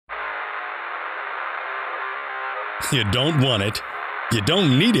You don't want it. You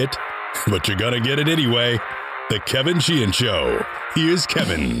don't need it. But you're going to get it anyway. The Kevin Sheehan Show. Here's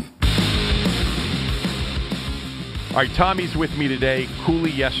Kevin. All right, Tommy's with me today.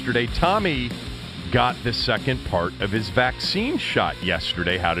 Cooley yesterday. Tommy got the second part of his vaccine shot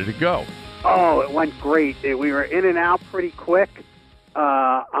yesterday. How did it go? Oh, it went great. We were in and out pretty quick.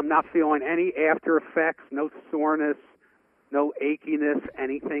 I'm not feeling any after effects, no soreness, no achiness,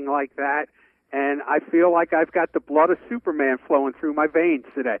 anything like that. And I feel like I've got the blood of Superman flowing through my veins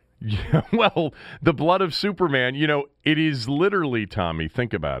today. Yeah, well, the blood of Superman, it is literally, Tommy,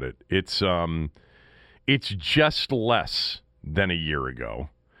 think about it. It's just less than a year ago.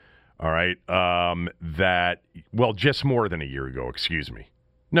 All right. Just more than a year ago, excuse me.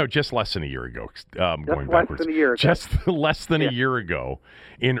 No, just less than a year ago. Going backwards. Less than a year ago. Just less than a year ago,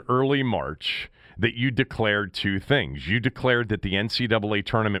 in early March, that you declared two things. You declared that the NCAA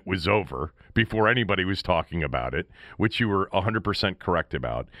tournament was over before anybody was talking about it, which you were 100% correct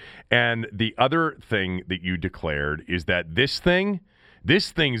about. And the other thing that you declared is that this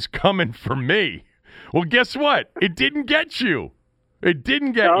thing's coming for me. Well, guess what? It didn't get you. It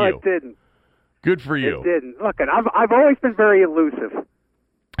didn't get you. No, it didn't. Good for you. It didn't. Look, and I've always been very elusive.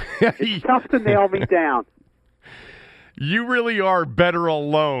 It's tough to nail me down. You really are better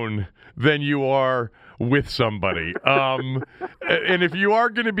alone than you are with somebody. And if you are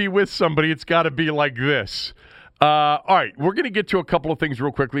going to be with somebody, it's got to be like this. All right, we're going to get to a couple of things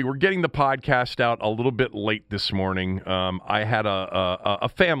real quickly. We're getting the podcast out a little bit late this morning. I had a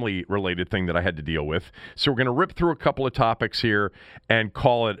family-related thing that I had to deal with, so we're going to rip through a couple of topics here and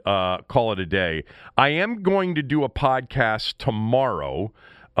call it a day. I am going to do a podcast tomorrow,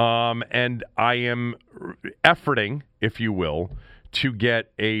 and I am efforting, if you will, to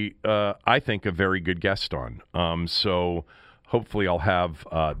get I think, a very good guest on. So hopefully I'll have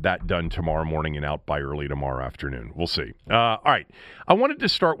that done tomorrow morning and out by early tomorrow afternoon. We'll see. All right. I wanted to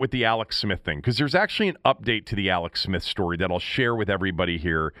start with the Alex Smith thing because there's actually an update to the Alex Smith story that I'll share with everybody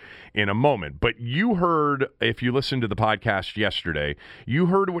here in a moment. But you heard, if you listened to the podcast yesterday, you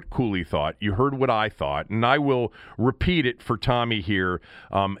heard what Cooley thought. You heard what I thought. And I will repeat it for Tommy here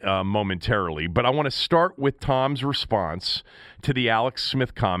momentarily. But I want to start with Tom's response to the Alex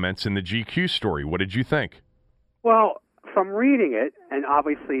Smith comments in the GQ story. What did you think? Well, from reading it, and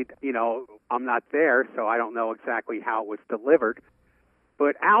obviously, I'm not there, so I don't know exactly how it was delivered,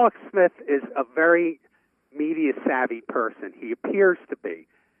 but Alex Smith is a very media-savvy person. He appears to be.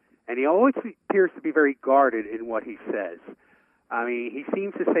 And he always appears to be very guarded in what he says. I mean, he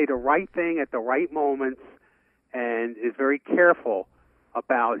seems to say the right thing at the right moments and is very careful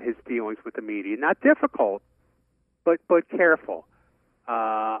about his dealings with the media. Not difficult, but careful.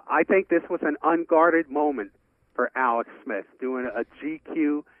 I think this was an unguarded moment for Alex Smith, doing a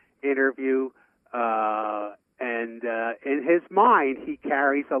GQ interview, and in his mind, he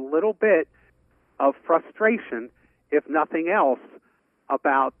carries a little bit of frustration, if nothing else,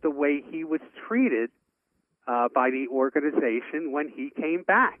 about the way he was treated by the organization when he came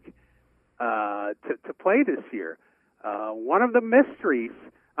back to play this year. One of the mysteries,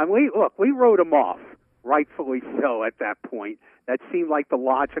 we wrote him off, rightfully so at that point. That seemed like the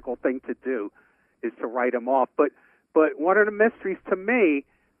logical thing to do, is to write him off. But one of the mysteries to me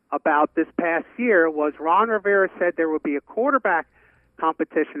about this past year was Ron Rivera said there would be a quarterback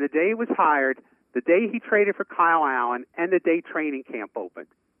competition the day he was hired, the day he traded for Kyle Allen, and the day training camp opened.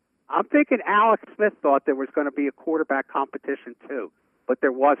 I'm thinking Alex Smith thought there was going to be a quarterback competition too, but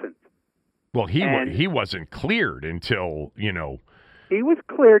there wasn't. Well, he wasn't cleared until, He was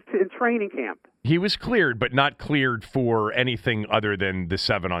cleared in training camp. He was cleared, but not cleared for anything other than the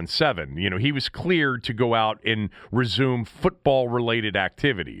 7-on-7. He was cleared to go out and resume football-related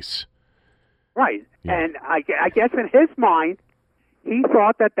activities. Right. Yeah. And I guess in his mind, he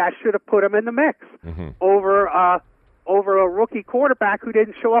thought that should have put him in the mix over a rookie quarterback who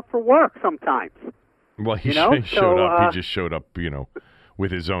didn't show up for work sometimes. Well, he showed up. He just showed up,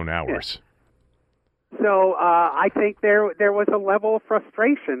 with his own hours. Yeah. So I think there was a level of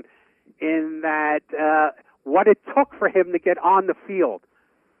frustration in that what it took for him to get on the field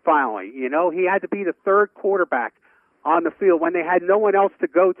finally. He had to be the third quarterback on the field when they had no one else to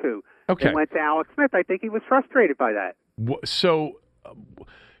go to. Okay. They went to Alex Smith. I think he was frustrated by that. So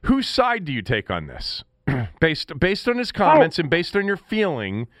whose side do you take on this? Based on his comments and based on your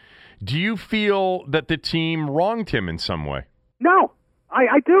feeling, do you feel that the team wronged him in some way? No,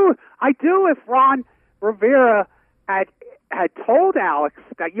 I do. I do if Ron Rivera had told Alex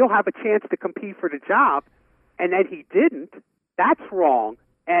that you'll have a chance to compete for the job, and that he didn't, that's wrong.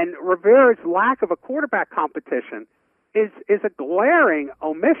 And Rivera's lack of a quarterback competition is a glaring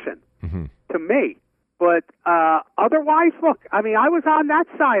omission to me. But otherwise, look, I mean, I was on that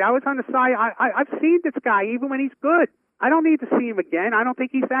side. I was on the side. I've seen this guy even when he's good. I don't need to see him again. I don't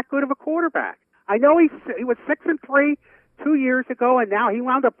think he's that good of a quarterback. I know he was 6-3 2 years ago, and now he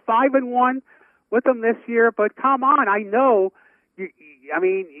wound up 5-1 with them this year. But come on, I know.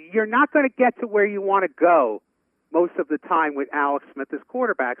 You're not going to get to where you want to go most of the time with Alex Smith as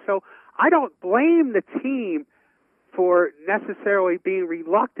quarterback. So I don't blame the team for necessarily being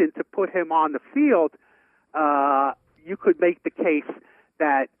reluctant to put him on the field. You could make the case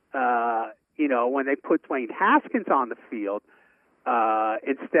that, when they put Dwayne Haskins on the field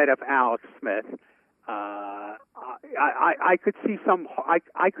instead of Alex Smith, I could see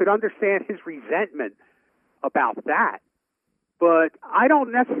I could understand his resentment about that. But I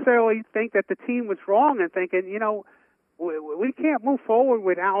don't necessarily think that the team was wrong in thinking, we can't move forward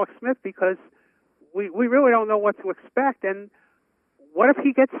with Alex Smith because we really don't know what to expect. And what if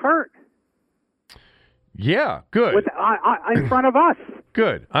he gets hurt? Yeah, good. In front of us.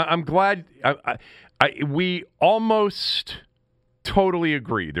 Good. I'm glad. We almost totally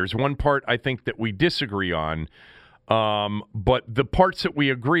agree. There's one part I think that we disagree on, but the parts that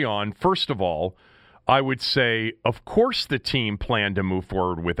we agree on, first of all, I would say, of course the team planned to move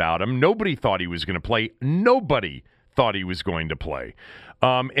forward without him. Nobody thought he was going to play. Nobody thought he was going to play.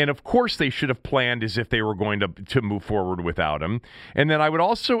 And of course they should have planned as if they were going to move forward without him. And then I would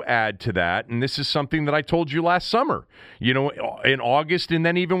also add to that, and this is something that I told you last summer, in August, and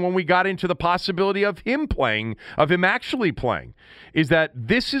then even when we got into the possibility of him actually playing, is that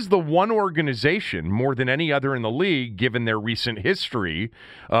this is the one organization more than any other in the league, given their recent history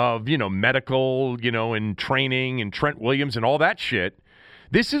of, medical, and training and Trent Williams and all that shit.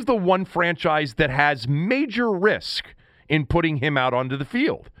 This is the one franchise that has major risk in putting him out onto the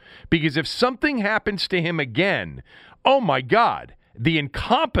field. Because if something happens to him again, oh my God, the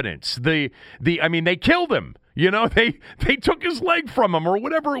incompetence, they killed him. They took his leg from him or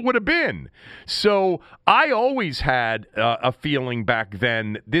whatever it would have been. So I always had a feeling back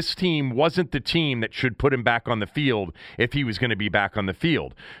then this team wasn't the team that should put him back on the field if he was going to be back on the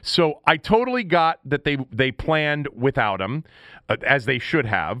field. So I totally got that they planned without him, as they should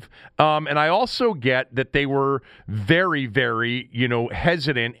have. And I also get that they were very, very,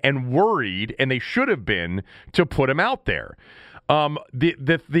 hesitant and worried, and they should have been, to put him out there.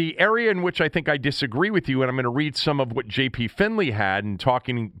 The area in which I think I disagree with you, and I'm going to read some of what J.P. Finley had in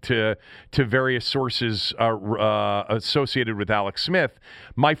talking to various sources associated with Alex Smith.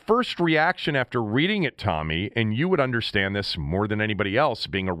 My first reaction after reading it, Tommy, and you would understand this more than anybody else,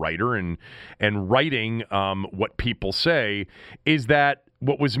 being a writer and writing what people say, is that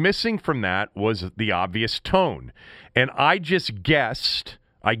what was missing from that was the obvious tone. And I guessed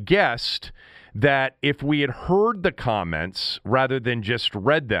that if we had heard the comments rather than just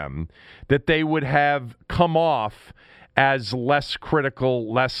read them, that they would have come off as less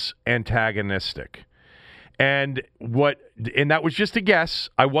critical, less antagonistic. And that was just a guess.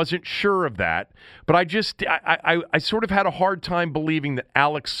 I wasn't sure of that, but I sort of had a hard time believing that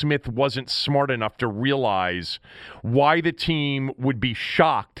Alex Smith wasn't smart enough to realize why the team would be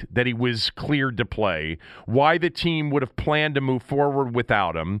shocked that he was cleared to play, why the team would have planned to move forward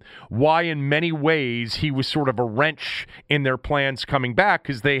without him, why in many ways he was sort of a wrench in their plans coming back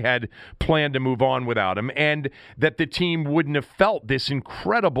because they had planned to move on without him, and that the team wouldn't have felt this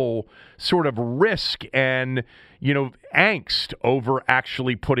incredible sort of risk and angst over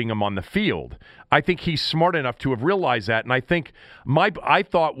actually putting him on the field. I think he's smart enough to have realized that, and I think I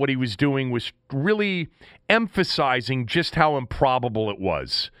thought what he was doing was really emphasizing just how improbable it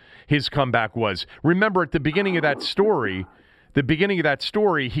was, his comeback was. Remember, at the beginning of that story,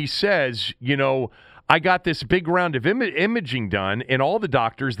 he says, I got this big round of imaging done, and all the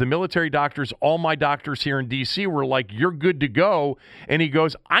doctors, the military doctors, all my doctors here in D.C. were like, you're good to go. And he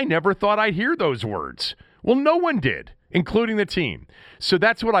goes, I never thought I'd hear those words. Well, no one did, including the team. So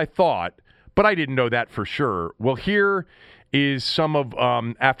that's what I thought, but I didn't know that for sure. Well, here is some of,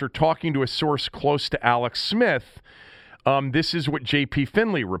 after talking to a source close to Alex Smith, this is what J.P.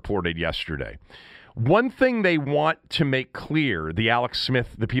 Finley reported yesterday. One thing they want to make clear,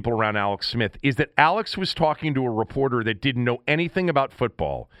 the people around Alex Smith, is that Alex was talking to a reporter that didn't know anything about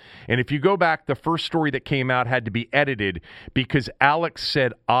football. And if you go back, the first story that came out had to be edited because Alex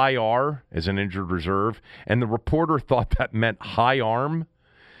said IR, as an injured reserve, and the reporter thought that meant high arm.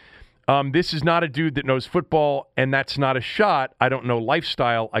 This is not a dude that knows football, and that's not a shot. I don't know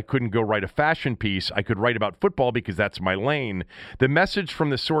lifestyle. I couldn't go write a fashion piece. I could write about football because that's my lane. The message from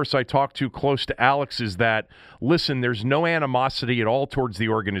the source I talked to close to Alex is that, listen, there's no animosity at all towards the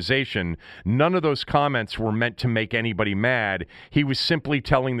organization. None of those comments were meant to make anybody mad. He was simply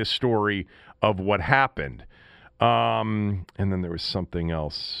telling the story of what happened. And then there was something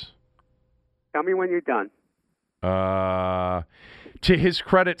else. Tell me when you're done. To his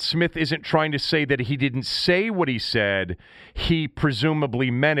credit, Smith isn't trying to say that he didn't say what he said. He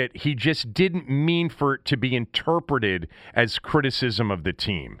presumably meant it. He just didn't mean for it to be interpreted as criticism of the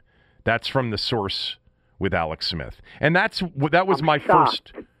team. That's from the source with Alex Smith. And that was my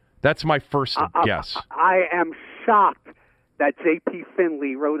shocked. first. That's my first guess. I am shocked that J.P.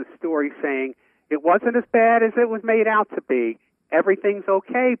 Finley wrote a story saying it wasn't as bad as it was made out to be. Everything's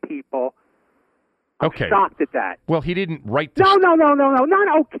okay, people. I'm shocked at that. Well, he didn't write this. No,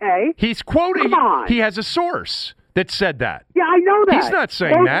 not okay. He's quoting. Come on. He has a source that said that. Yeah, I know that. He's not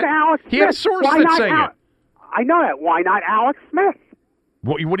saying that. He had a source Why that's not saying it. I know that. Why not Alex Smith?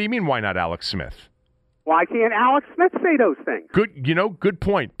 What do you mean, why not Alex Smith? Why can't Alex Smith say those things? Good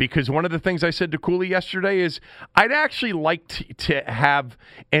point. Because one of the things I said to Cooley yesterday is I'd actually like to have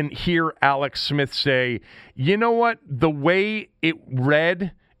and hear Alex Smith say, you know what, the way it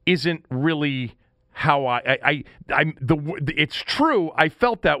read isn't really how it's true. I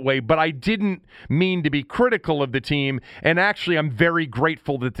felt that way, but I didn't mean to be critical of the team. And actually, I'm very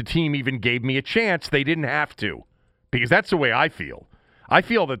grateful that the team even gave me a chance. They didn't have to, because that's the way I feel. I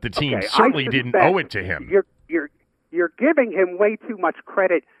feel that the team certainly didn't owe it to him. You're giving him way too much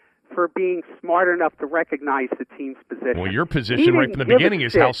credit for being smart enough to recognize the team's position. Well, your position right from the beginning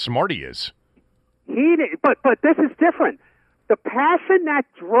is how smart he is. But this is different. The passion that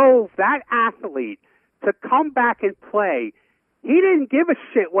drove that athlete to come back and play, he didn't give a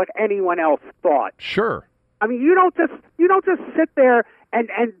shit what anyone else thought. Sure. I mean, you don't just sit there and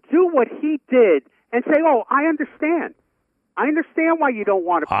do what he did and say, "Oh, I understand. I understand why you don't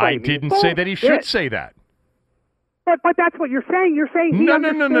want to play." I didn't say that he should say that. But that's what you're saying. You're saying he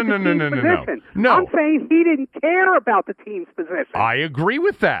understood the team's position. No. I'm saying he didn't care about the team's position. I agree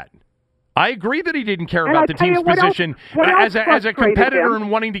with that. I agree that he didn't care about the team's position as a competitor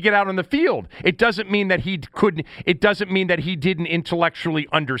and wanting to get out on the field. It doesn't mean that he couldn't. It doesn't mean that he didn't intellectually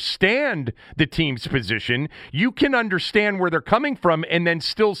understand the team's position. You can understand where they're coming from and then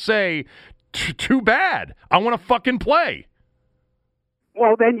still say, "Too bad. I want to fucking play."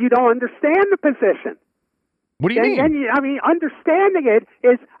 Well, then you don't understand the position. What do you mean? Understanding it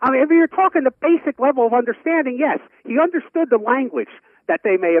is. If you're talking the basic level of understanding, yes, he understood the language that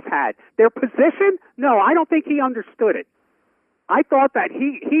they may have had. Their position? No, I don't think he understood it. I thought that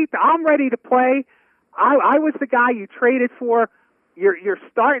I'm ready to play. I was the guy you traded for. You're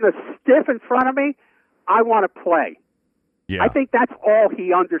starting to stiff in front of me. I want to play. Yeah. I think that's all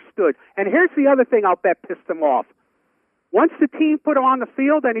he understood. And here's the other thing I'll bet pissed him off. Once the team put him on the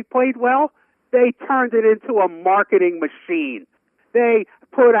field and he played well, they turned it into a marketing machine. They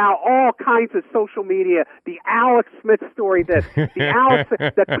put out all kinds of social media, the Alex Smith story,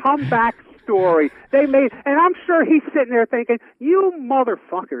 the comeback story. They made, and I'm sure he's sitting there thinking, "You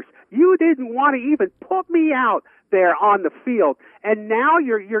motherfuckers, you didn't want to even put me out there on the field, and now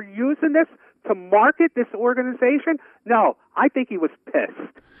you're using this to market this organization." No, I think he was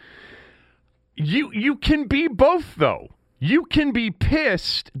pissed. You can be both, though. You can be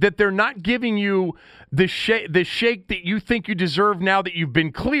pissed that they're not giving you the shake that you think you deserve now that you've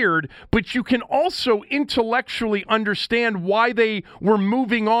been cleared, but you can also intellectually understand why they were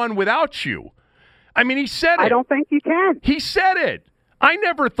moving on without you. I mean, he said it. I don't think you can. He said it. I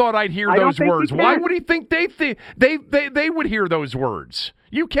never thought I'd hear those words. Why would he think they would hear those words?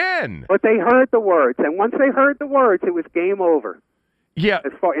 You can. But they heard the words, and once they heard the words, it was game over. Yeah,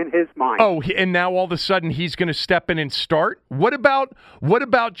 as far in his mind. Oh, and now all of a sudden he's going to step in and start? What about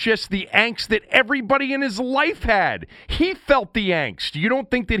just the angst that everybody in his life had? He felt the angst. You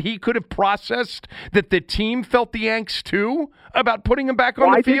don't think that he could have processed that the team felt the angst too about putting him back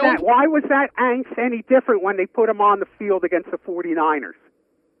on the field? Why was that angst any different when they put him on the field against the 49ers?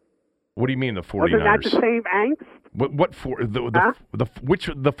 What do you mean the 49ers? Wasn't that the same angst? Which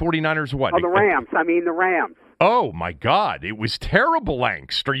the 49ers what? Oh, the Rams. The Rams. Oh, my God. It was terrible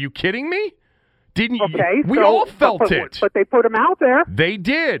angst. Are you kidding me? Didn't you? Okay. We all felt it. But they put him out there. They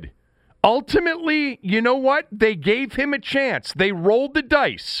did. Ultimately, you know what? They gave him a chance. They rolled the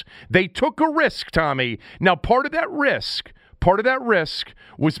dice. They took a risk, Tommy. Now, part of that risk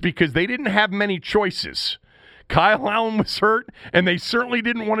was because they didn't have many choices. Kyle Allen was hurt, and they certainly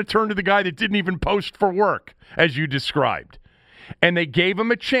didn't want to turn to the guy that didn't even post for work, as you described. and they gave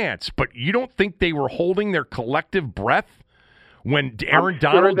him a chance. But you don't think they were holding their collective breath when Aaron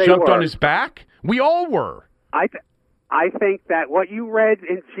Donald jumped on his back? We all were. I think that what you read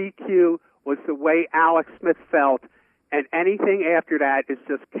in GQ was the way Alex Smith felt, and anything after that is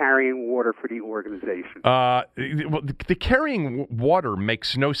just carrying water for the organization. The carrying water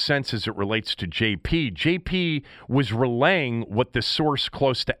makes no sense as it relates to JP. JP was relaying what the source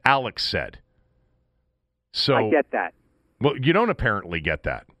close to Alex said. So I get that. Well, you don't apparently get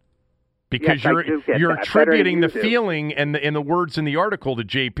that. Because yes, you're attributing the feeling and the words in the article to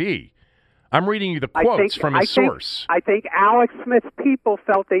JP. I'm reading you the quotes from his source. I think Alex Smith's people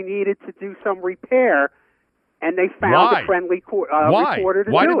felt they needed to do some repair, and they found a friendly reporter to do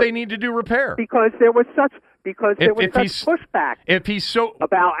it. Why did they need to do repair? Because there was such pushback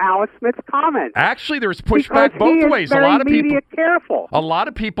about Alex Smith's comments. Actually, there's pushback both ways. A lot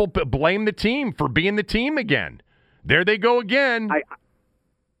of people blame the team for being the team again. There they go again.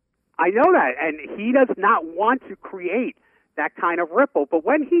 I know that, and he does not want to create that kind of ripple. But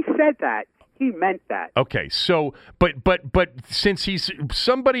when he said that, he meant that. Okay, so, but since he's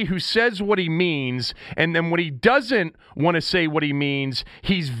somebody who says what he means, and then when he doesn't want to say what he means,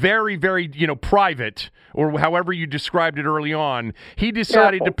 he's very, very, private, or however you described it early on. He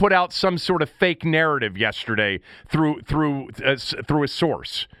decided to put out some sort of fake narrative yesterday through a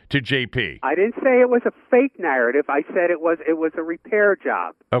source to JP. I didn't say it was a fake narrative. I said it was a repair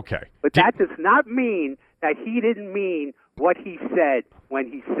job. Okay, but that does not mean that he didn't mean what he said when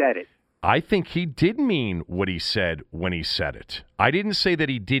he said it. I think he did mean what he said when he said it. I didn't say that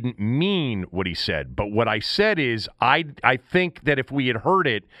he didn't mean what he said, but what I said is I think that if we had heard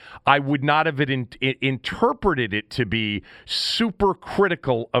it, I would not have interpreted it to be super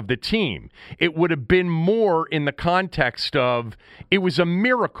critical of the team. It would have been more in the context of it was a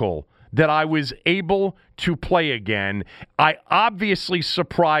miracle that I was able to play again. I obviously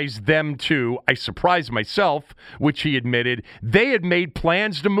surprised them too. I surprised myself, which he admitted. They had made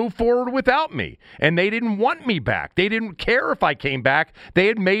plans to move forward without me, and they didn't want me back. They didn't care if I came back.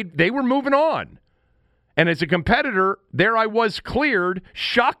 They were moving on. And as a competitor, there I was cleared,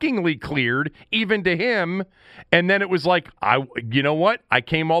 shockingly cleared, even to him. And then it was like, you know what? I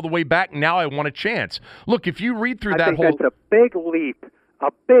came all the way back. Now I want a chance. Look, if you read through that whole... I think that's a big leap. A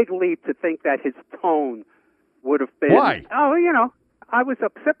big leap to think that his tone would have been. Why? Oh, I was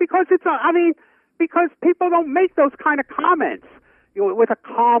upset because because people don't make those kind of comments with a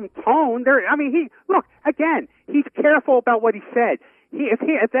calm tone. He's careful about what he said. If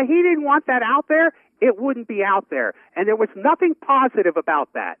he didn't want that out there, it wouldn't be out there, and there was nothing positive about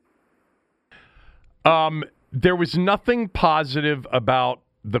that. There was nothing positive about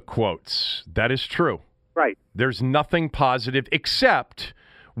the quotes. That is true. Right. There's nothing positive except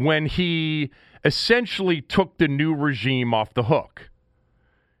when he essentially took the new regime off the hook,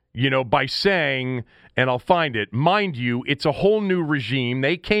 by saying, and I'll find it, mind you, it's a whole new regime.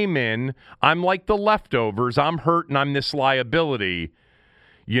 They came in. I'm like the leftovers. I'm hurt and I'm this liability.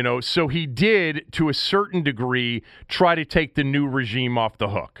 So he did, to a certain degree, try to take the new regime off the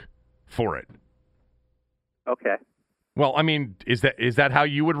hook for it. Okay. Well, is that how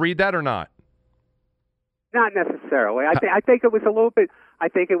you would read that or not? Not necessarily. I think it was a little bit. I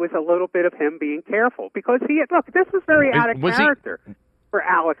think it was a little bit of him being careful because this was very out of character for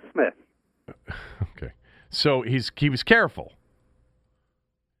Alex Smith. Okay, so he was careful.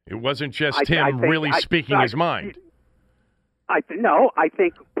 It wasn't just him really speaking his mind. I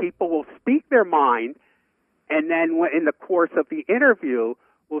think people will speak their mind, and then in the course of the interview,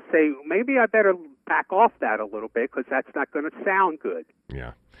 will say maybe I better back off that a little bit because that's not going to sound good.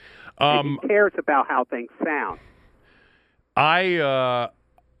 Yeah. He cares about how things sound. I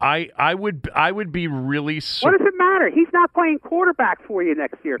would be really. What does it matter? He's not playing quarterback for you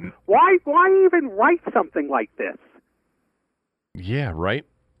next year. Why even write something like this? Yeah, right.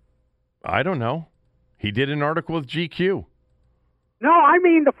 I don't know. He did an article with GQ. No, I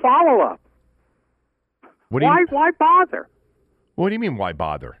mean the follow-up. Why bother? What do you mean? Why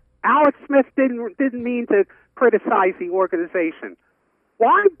bother? Alex Smith didn't mean to criticize the organization.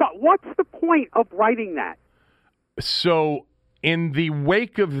 Why? But what's the point of writing that? So, in the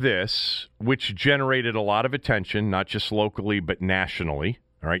wake of this, which generated a lot of attention, not just locally but nationally,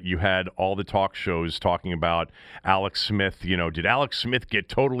 all right, you had all the talk shows talking about Alex Smith. Did Alex Smith get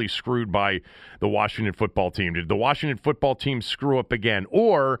totally screwed by the Washington football team? Did the Washington football team screw up again?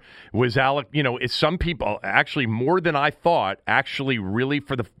 Or was Alex, some people, actually more than I thought, actually really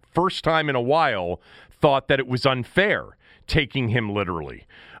for the first time in a while, thought that it was unfair taking him literally.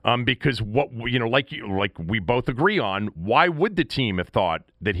 Because like we both agree on, why would the team have thought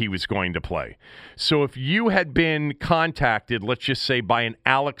that he was going to play? So if you had been contacted, let's just say by an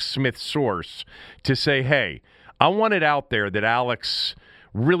Alex Smith source to say, hey, I want it out there that Alex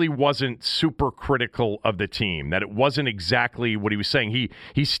really wasn't super critical of the team, that it wasn't exactly what he was saying.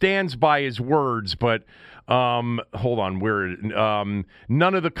 He stands by his words, but hold on,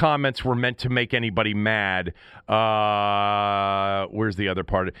 none of the comments were meant to make anybody mad. Where's the other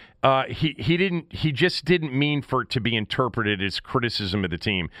part? He just didn't mean for it to be interpreted as criticism of the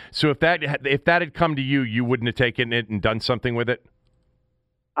team. So if that had come to you, you wouldn't have taken it and done something with it?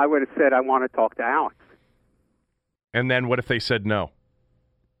 I would have said, I want to talk to Alex. And then what if they said no?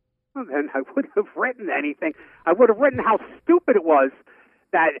 Well, then I wouldn't have written anything. I would have written how stupid it was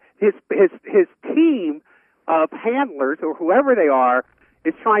that his team of handlers or whoever they are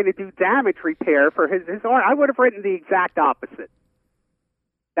is trying to do damage repair for his art. I would have written the exact opposite.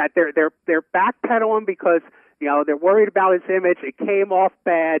 That they're backpedaling because they're worried about his image. It came off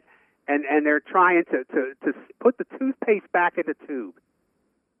bad, and they're trying to put the toothpaste back in the tube.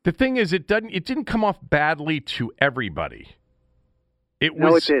 The thing is, it didn't come off badly to everybody. It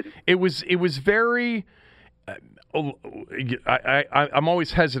didn't. It was very. I'm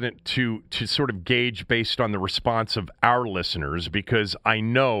always hesitant to sort of gauge based on the response of our listeners because I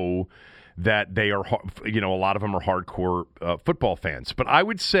know that they are, a lot of them are hardcore football fans. But I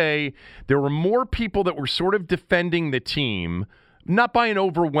would say there were more people that were sort of defending the team, not by an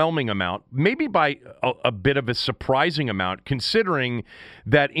overwhelming amount, maybe by a bit of a surprising amount, considering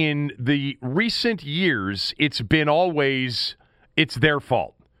that in the recent years, it's been always. It's their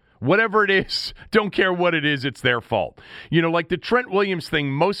fault. Whatever it is, don't care what it is, it's their fault. Like the Trent Williams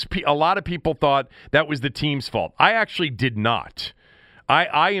thing, a lot of people thought that was the team's fault. I actually did not.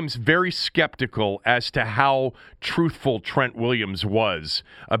 I am very skeptical as to how truthful Trent Williams was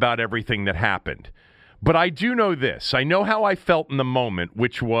about everything that happened. But I do know this. I know how I felt in the moment,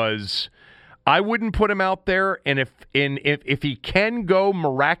 which was I wouldn't put him out there, and if he can go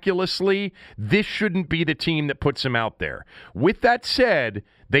miraculously, this shouldn't be the team that puts him out there. With that said,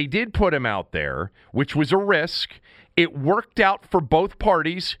 they did put him out there, which was a risk. It worked out for both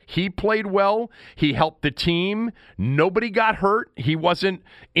parties. He played well. He helped the team. Nobody got hurt. He wasn't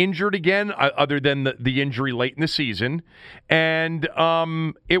injured again, other than the injury late in the season. And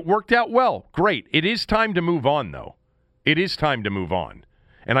it worked out well. Great. It is time to move on, though. It is time to move on.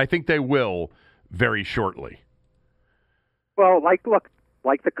 And I think they will very shortly. Well, like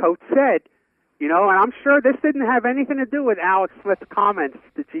the coach said, and I'm sure this didn't have anything to do with Alex Smith's comments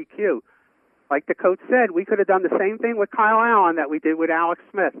to GQ. Like the coach said, we could have done the same thing with Kyle Allen that we did with Alex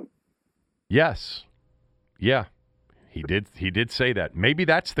Smith. Yes. Yeah. He did say that. Maybe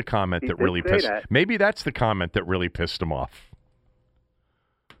that's the comment that really pissed. Maybe that's the comment that really pissed him off.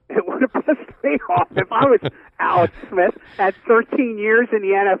 It would have pissed me off if I was Alex Smith at 13 years in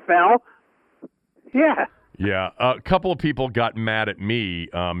the NFL. Yeah. Yeah. A couple of people got mad at me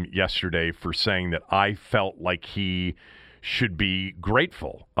yesterday for saying that I felt like he should be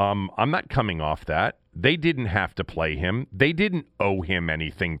grateful. I'm not coming off that. They didn't have to play him. They didn't owe him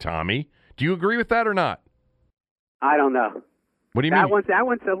anything, Tommy. Do you agree with that or not? I don't know. What do you mean? That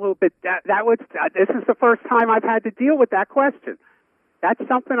one's a little bit. This is the first time I've had to deal with that question. That's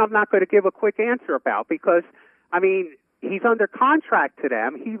something I'm not going to give a quick answer about because, he's under contract to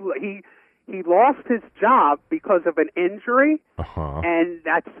them. He lost his job because of an injury, and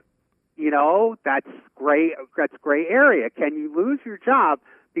that's gray. That's gray area. Can you lose your job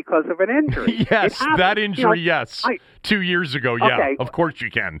because of an injury? Yes, that injury. Yes, 2 years ago. Yeah, okay. Of course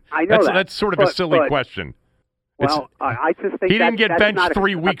you can. I know that's sort of a silly question. Well, I just think he didn't get benched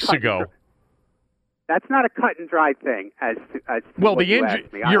 3 weeks ago. That's not a cut and dry thing. Well,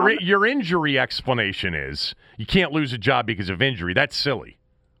 your injury explanation is you can't lose a job because of injury. That's silly.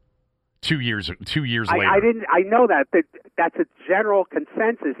 2 years later. I know that, but that's a general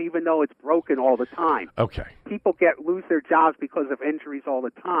consensus, even though it's broken all the time. Okay. People lose their jobs because of injuries all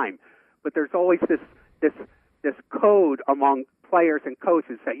the time, but there's always this code among players and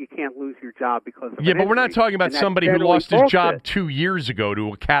coaches that you can't lose your job because of an injury. But we're not talking about somebody who lost his job 2 years ago to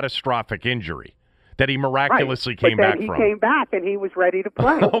a catastrophic injury that he miraculously came back from. He came back and he was ready to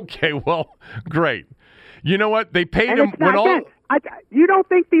play. Okay, well, great. You know what? They paid him you don't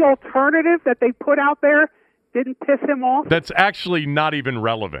think the alternative that they put out there didn't piss him off? That's actually not even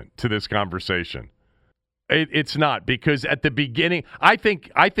relevant to this conversation. It's not, because at the beginning, I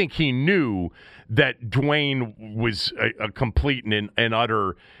think he knew that Dwayne was a complete and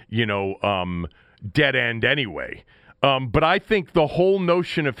utter, dead end anyway. But I think the whole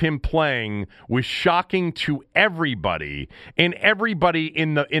notion of him playing was shocking to everybody, and everybody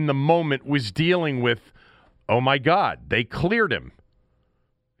in the moment was dealing with, oh my God, they cleared him.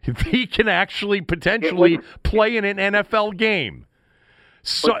 He can actually potentially play in an NFL game.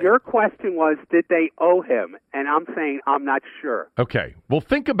 So but your question was, did they owe him? And I'm saying I'm not sure. Okay, well,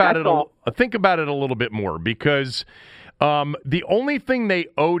 think about it a little bit more, because the only thing they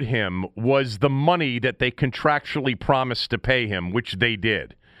owed him was the money that they contractually promised to pay him, which they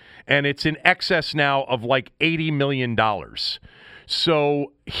did. And it's in excess now of like $80 million.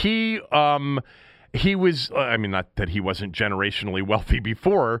 So he was, I mean, not that he wasn't generationally wealthy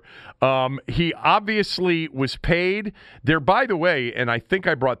before. He obviously was paid there, by the way, and I think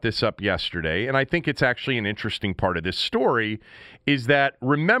I brought this up yesterday, and I think it's actually an interesting part of this story, is that,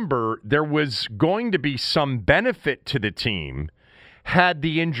 remember, there was going to be some benefit to the team had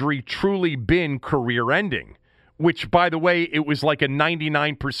the injury truly been career-ending, which, by the way, it was like a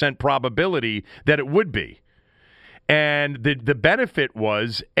 99% probability that it would be. And the benefit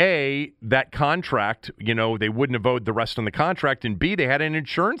was, A, that contract, they wouldn't have owed the rest on the contract, and B, they had an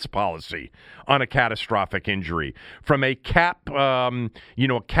insurance policy on a catastrophic injury from a cap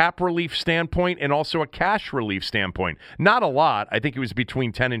relief standpoint and also a cash relief standpoint. Not a lot. I think it was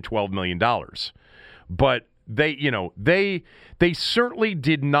between $10 and $12 million. But they certainly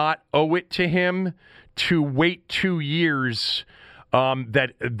did not owe it to him to wait 2 years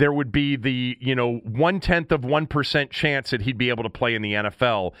that there would be the 0.1% chance that he'd be able to play in the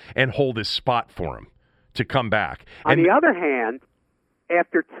NFL and hold his spot for him to come back. On the other hand,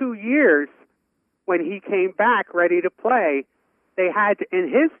 after 2 years, when he came back ready to play, they had, in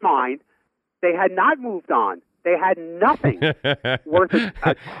his mind, they had not moved on. They had nothing worth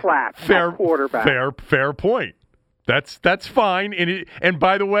a crap at quarterback. Fair point. That's fine. And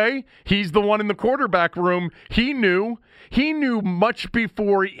by the way, he's the one in the quarterback room. He knew much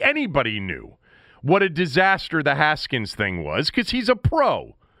before anybody knew what a disaster the Haskins thing was, because he's a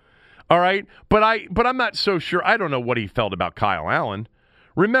pro. All right? But I'm not so sure. I don't know what he felt about Kyle Allen.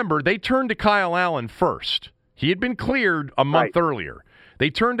 Remember, they turned to Kyle Allen first. He had been cleared a month earlier. They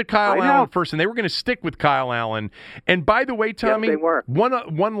turned to Kyle Allen first, and they were going to stick with Kyle Allen. And by the way, Tommy, yes, they were.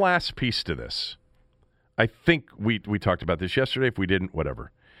 One last piece to this. I think we talked about this yesterday. If we didn't,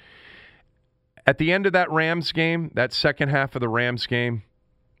 whatever. At the end of that Rams game, that second half of the Rams game,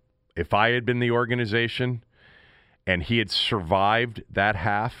 if I had been the organization and he had survived that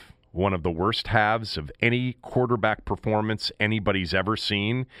half, one of the worst halves of any quarterback performance anybody's ever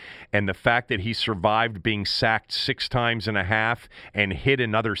seen, and the fact that he survived being sacked 6 times and a half and hit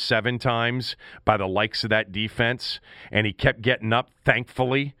another 7 times by the likes of that defense, and he kept getting up,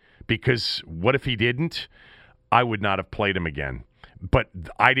 thankfully, because what if he didn't? I would not have played him again. But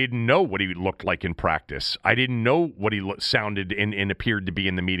I didn't know what he looked like in practice. I didn't know what he sounded and appeared to be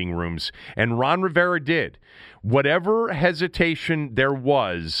in the meeting rooms. And Ron Rivera did. Whatever hesitation there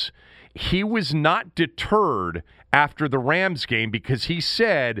was, he was not deterred after the Rams game, because he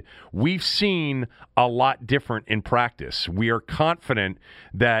said, we've seen a lot different in practice. We are confident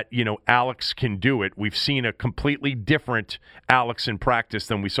that, Alex can do it. We've seen a completely different Alex in practice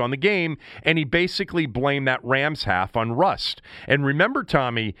than we saw in the game. And he basically blamed that Rams half on rust. And remember,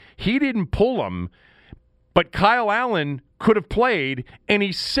 Tommy, he didn't pull him, but Kyle Allen could have played. And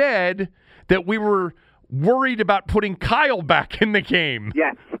he said that we were worried about putting Kyle back in the game.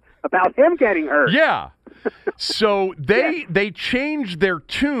 Yes, about him getting hurt. Yeah. So they changed their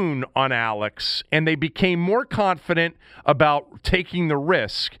tune on Alex, and they became more confident about taking the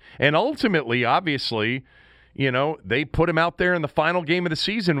risk. And ultimately, obviously, they put him out there in the final game of the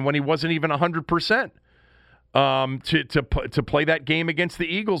season when he wasn't even 100% to play that game against the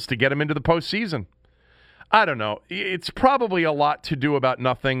Eagles to get him into the postseason. I don't know. It's probably a lot to do about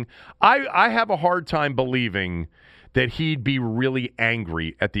nothing. I have a hard time believing that he'd be really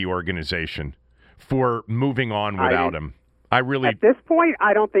angry at the organization for moving on without him. At this point,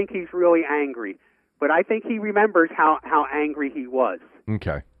 I don't think he's really angry, but I think he remembers how angry he was.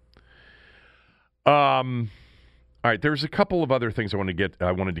 Okay. All right. There's a couple of other things I wanted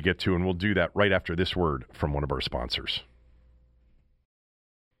to get to, and we'll do that right after this word from one of our sponsors.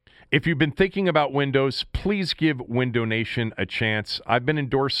 If you've been thinking about windows, please give Window Nation a chance. I've been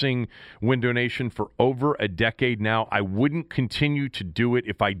endorsing Window Nation for over a decade now. I wouldn't continue to do it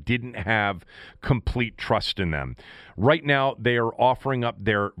if I didn't have complete trust in them. Right now, they are offering up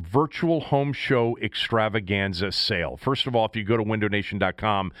their virtual home show extravaganza sale. First of all, if you go to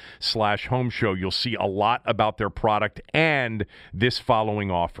windownation.com/home show, you'll see a lot about their product and this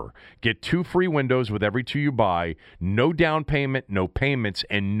following offer. Get 2 free windows with every 2 you buy, no down payment, no payments,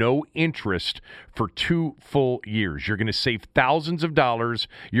 and no no interest for 2 full years. You're going to save thousands of dollars.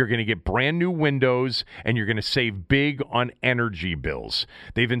 You're going to get brand new windows, and you're going to save big on energy bills.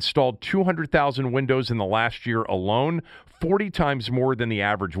 They've installed 200,000 windows in the last year alone, 40 times more than the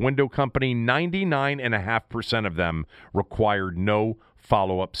average window company. 99.5% of them required no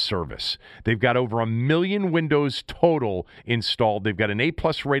follow-up service. They've got over 1 million windows total installed. They've got an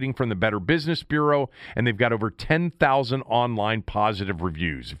A-plus rating from the Better Business Bureau, and they've got over 10,000 online positive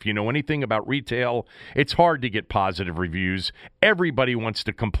reviews. If you know anything about retail, it's hard to get positive reviews. Everybody wants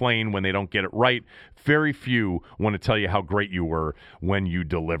to complain when they don't get it right. Very few want to tell you how great you were when you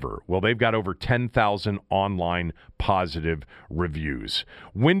deliver. Well, they've got over 10,000 online positive reviews.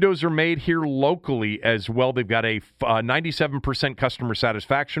 Windows are made here locally as well. They've got a 97% customer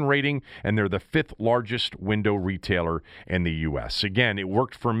satisfaction rating, and they're the 5th largest window retailer in the U.S. Again, it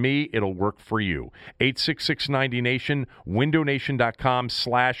worked for me. It'll work for you. 866-90-NATION,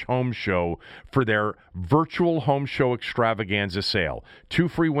 windownation.com/home show for their virtual home show extravaganza sale. 2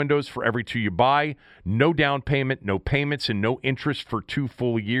 free windows for every 2 you buy. No down payment, no payments, and no interest for 2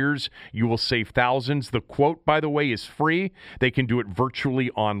 full years. You will save thousands. The quote, by the way, is free. They can do it virtually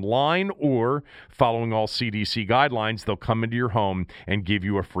online, or following all CDC guidelines, they'll come into your home and give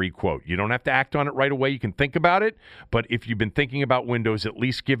you a free quote. You don't have to act on it right away. You can think about it, but if you've been thinking about windows, at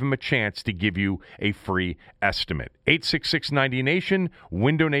least give them a chance to give you a free estimate. 866-90-NATION,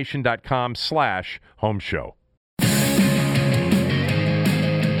 windownation.com/home show.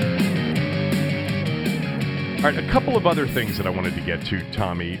 All right, a couple of other things that I wanted to get to,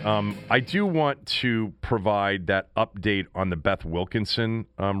 Tommy. I do want to provide that update on the Beth Wilkinson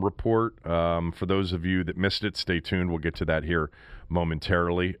report. For those of you that missed it, stay tuned. We'll get to that here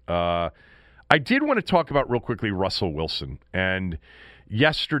momentarily. I did want to talk about real quickly Russell Wilson. And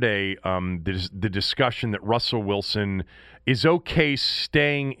yesterday, the discussion that Russell Wilson is okay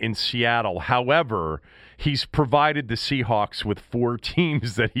staying in Seattle. However, he's provided the Seahawks with 4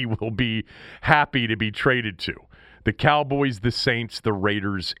 teams that he will be happy to be traded to: the Cowboys, the Saints, the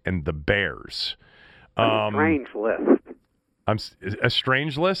Raiders, and the Bears. A strange list. A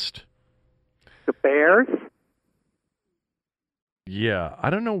strange list? The Bears? Yeah, I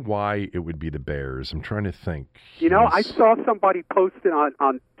don't know why it would be the Bears. I'm trying to think. You know, I saw somebody posted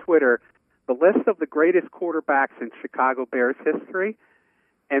on Twitter the list of the greatest quarterbacks in Chicago Bears history,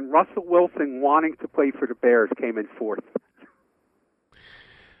 and Russell Wilson wanting to play for the Bears came in 4th.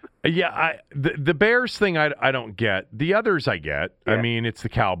 Yeah, the Bears thing I don't get. The others I get. Yeah. I mean, it's the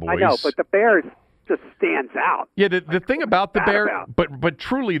Cowboys. I know, but the Bears just stands out. Yeah, the thing about the Bears, but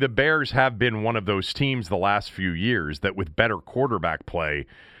truly the Bears have been one of those teams the last few years that with better quarterback play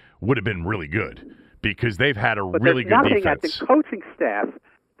would have been really good, because they've had a really good defense. But there's nothing at the coaching staff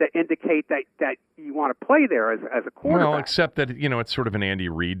that indicate that you want to play there as a quarterback. Well, except that, you know, it's sort of an Andy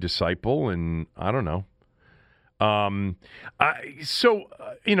Reid disciple, and I don't know.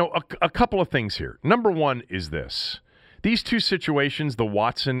 You know, a couple of things here. Number one is this. These two situations, the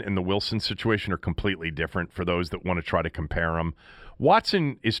Watson and the Wilson situation, are completely different for those that want to try to compare them.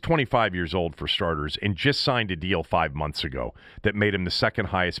 Watson is 25 years old, for starters, and just signed a deal 5 months ago that made him the 2nd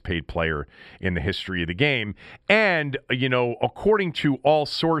highest paid player in the history of the game. And, you know, according to all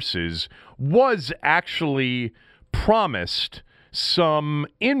sources, was actually promised some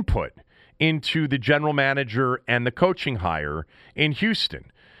input into the general manager and the coaching hire in Houston.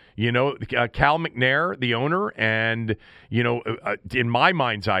 You know, Cal McNair, the owner, and, you know, in my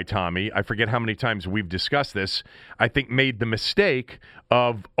mind's eye, Tommy, I forget how many times we've discussed this, I think made the mistake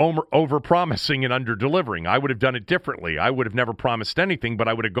of over-promising and under-delivering. I would have done it differently. I would have never promised anything, but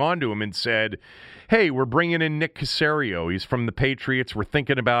I would have gone to him and said, hey, we're bringing in Nick Caserio. He's from the Patriots. We're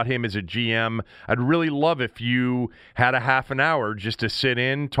thinking about him as a GM. I'd really love if you had a half an hour just to sit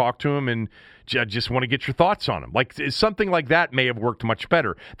in, talk to him, and just want to get your thoughts on him. Like, something like that may have worked much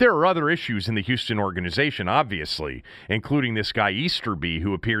better. There are other issues in the Houston organization, obviously, including this guy Easterby,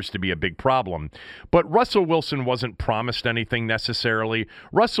 who appears to be a big problem. But Russell Wilson wasn't promised anything necessarily.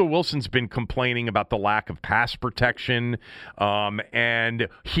 Russell Wilson's been complaining about the lack of pass protection, and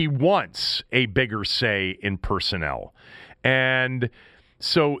he wants a bigger say in personnel. And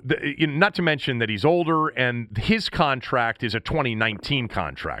so, not to mention that he's older, and his contract is a 2019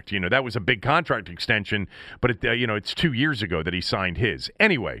 contract. You know, that was a big contract extension, but it's 2 years ago that he signed his.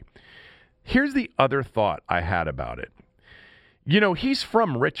 Anyway, here's the other thought I had about it. You know, he's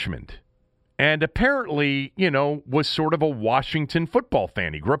from Richmond, and apparently, you know, was sort of a Washington football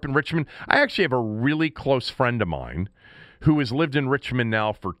fan. He grew up in Richmond. I actually have a really close friend of mine who has lived in Richmond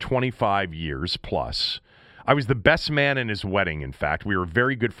now for 25 years plus. I was the best man in his wedding, in fact. We were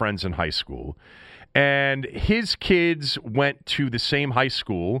very good friends in high school. And his kids went to the same high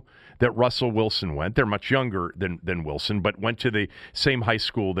school that Russell Wilson went. They're much younger than Wilson, but went to the same high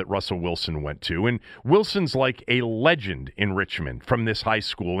school that Russell Wilson went to. And Wilson's like a legend in Richmond from this high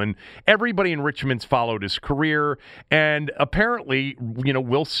school. And everybody in Richmond's followed his career. And apparently,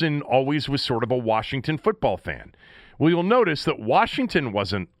 Wilson always was sort of a Washington football fan. Well, you'll notice that Washington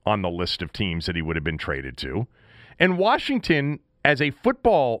wasn't on the list of teams that he would have been traded to. And Washington, as a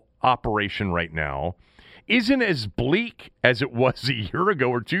football operation right now, isn't as bleak as it was a year ago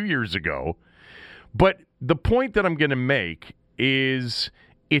or 2 years ago. But the point that I'm going to make is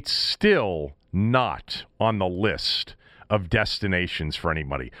it's still not on the list of destinations for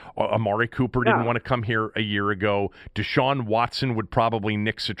anybody. Amari Cooper didn't want to come here a year ago. Deshaun Watson would probably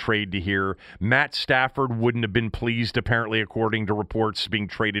nix a trade to here. Matt Stafford wouldn't have been pleased, apparently, according to reports, being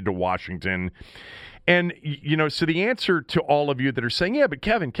traded to Washington. And, so the answer to all of you that are saying, yeah, but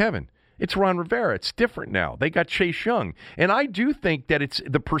Kevin, it's Ron Rivera. It's different now. They got Chase Young. And I do think that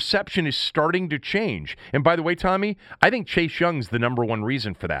the perception is starting to change. And by the way, Tommy, I think Chase Young's the number one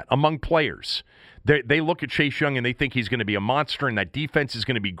reason for that among players. They look at Chase Young and they think he's going to be a monster and that defense is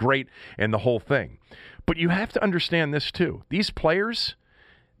going to be great and the whole thing. But you have to understand this too. These players,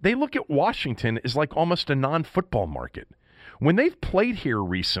 they look at Washington as like almost a non-football market. When they've played here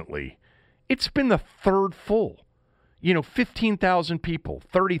recently, it's been the third full. 15,000 people,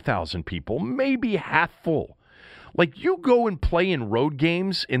 30,000 people, maybe half full. Like, you go and play in road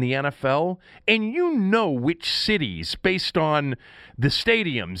games in the NFL, and you know which cities, based on the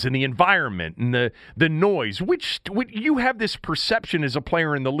stadiums and the environment and the noise, which you have this perception as a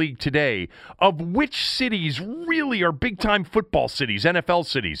player in the league today of which cities really are big-time football cities, NFL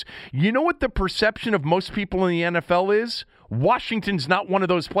cities. You know what the perception of most people in the NFL is? Washington's not one of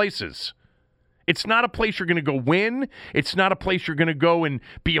those places. It's not a place you're going to go win. It's not a place you're going to go and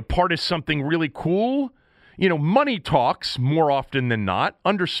be a part of something really cool. Money talks more often than not.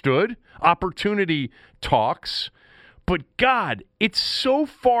 Understood. Opportunity talks. But God, it's so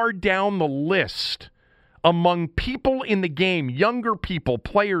far down the list among people in the game, younger people,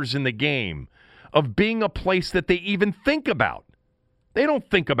 players in the game, of being a place that they even think about. They don't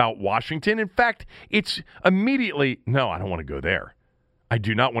think about Washington. In fact, it's immediately, no, I don't want to go there. I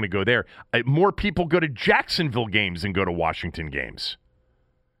do not want to go there. More people go to Jacksonville games than go to Washington games.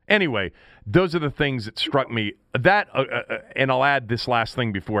 Anyway, those are the things that struck me. That, and I'll add this last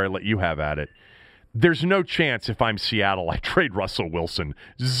thing before I let you have at it. There's no chance if I'm Seattle I trade Russell Wilson.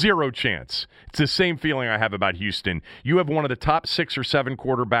 Zero chance. It's the same feeling I have about Houston. You have one of the top 6 or 7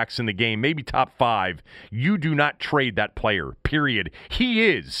 quarterbacks in the game, maybe top 5. You do not trade that player, period. He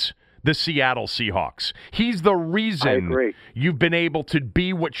is the Seattle Seahawks. He's the reason you've been able to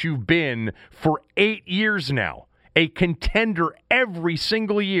be what you've been for 8 years now. A contender every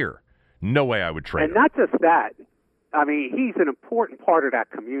single year. No way I would trade him. And not just that. I mean, he's an important part of that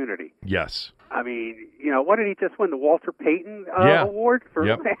community. Yes. I mean, what did he just win? The Walter Payton Award for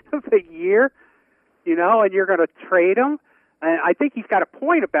Man of the Year? And you're going to trade him? And I think he's got a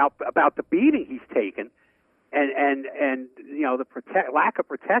point about the beating he's taken and the lack of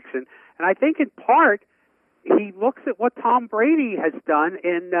protection. And I think in part he looks at what Tom Brady has done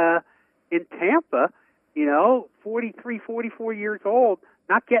in Tampa, 43, 44 years old,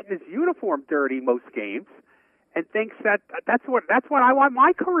 not getting his uniform dirty most games, and thinks that's what I want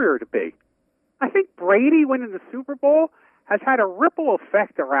my career to be. I think Brady winning the Super Bowl has had a ripple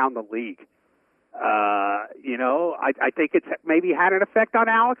effect around the league. I think it's maybe had an effect on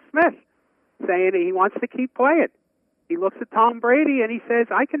Alex Smith, saying he wants to keep playing. He looks at Tom Brady and he says,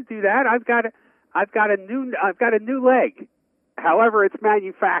 "I can do that. I've got a new leg. However, it's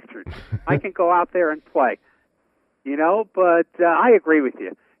manufactured. I can go out there and play." But I agree with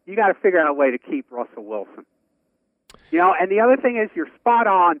you. You got to figure out a way to keep Russell Wilson. And the other thing is, you're spot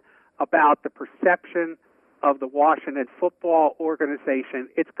on about the perception of the Washington football organization.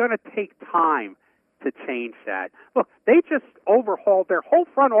 It's going to take time to change that. Look, they just overhauled their whole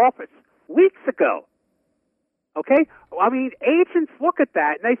front office weeks ago. Okay? I mean, agents look at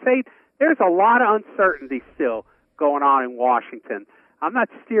that and they say there's a lot of uncertainty still going on in Washington. I'm not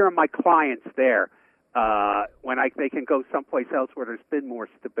steering my clients there when they can go someplace else where there's been more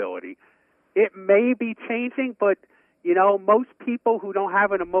stability. It may be changing, but most people who don't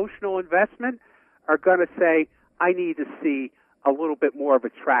have an emotional investment are going to say, I need to see a little bit more of a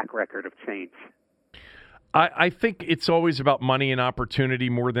track record of change. I think it's always about money and opportunity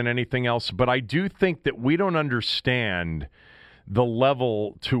more than anything else, but I do think that we don't understand the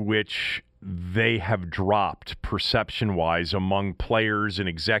level to which they have dropped perception-wise among players and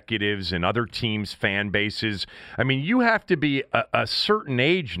executives and other teams' fan bases. I mean, you have to be a certain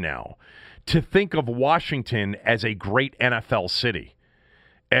age now to think of Washington as a great NFL city.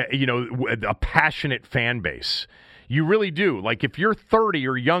 A passionate fan base. You really do. Like, if you're 30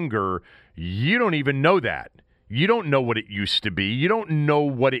 or younger, you don't even know that. You don't know what it used to be. You don't know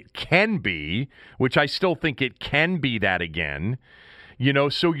what it can be, which I still think it can be that again.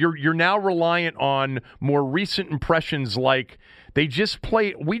 So you're now reliant on more recent impressions, like we just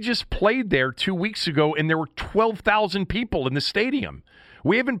played there 2 weeks ago and there were 12,000 people in the stadium.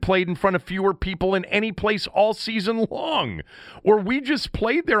 We haven't played in front of fewer people in any place all season long. Or we just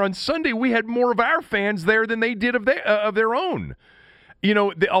played there on Sunday. We had more of our fans there than they did of their own.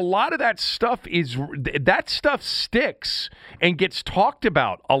 A lot of that stuff sticks and gets talked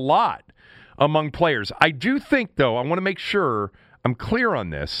about a lot among players. I do think, though, I want to make sure I'm clear on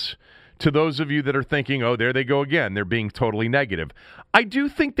this to those of you that are thinking, oh, there they go again. They're being totally negative. I do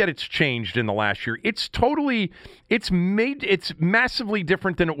think that it's changed in the last year. It's massively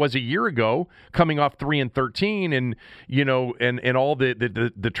different than it was a year ago, coming off 3-13 and all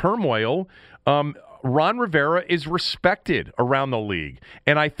the turmoil. Ron Rivera is respected around the league,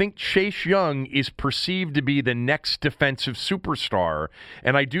 and I think Chase Young is perceived to be the next defensive superstar.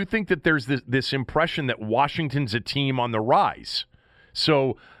 And I do think that there's this impression that Washington's a team on the rise.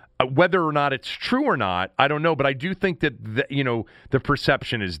 So whether or not it's true or not, I don't know, but I do think that the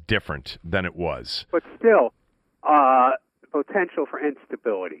perception is different than it was. But still, potential for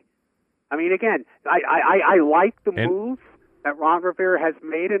instability. I mean, again, I like the moves that Ron Rivera has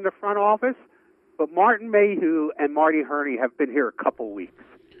made in the front office, but Martin Mayhew and Marty Herney have been here a couple weeks.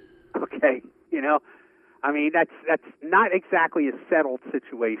 Okay, I mean, that's not exactly a settled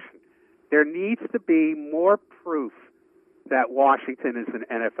situation. There needs to be more proof that Washington is an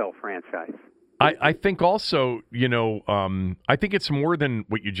NFL franchise. I think also, I think it's more than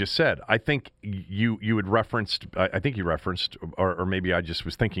what you just said. I think you had referenced, or maybe I just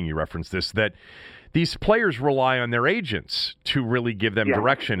was thinking you referenced this, that these players rely on their agents to really give them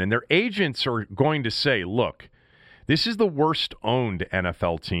direction. And their agents are going to say, look, this is the worst owned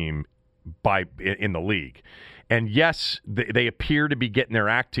NFL team in the league. And yes, they appear to be getting their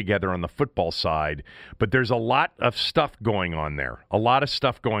act together on the football side, but there's a lot of stuff going on there,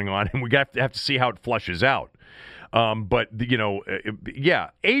 and we have to see how it flushes out. But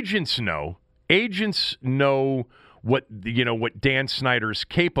agents know what Dan Snyder's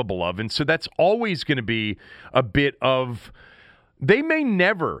capable of, and so that's always going to be a bit of. They may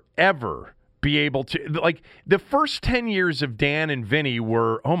never ever be able to, like, the first 10 years of Dan and Vinny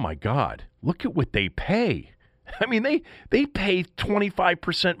were, oh my God, look at what they pay. I mean, they pay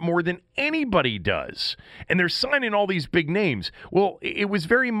 25% more than anybody does, and they're signing all these big names. Well, it was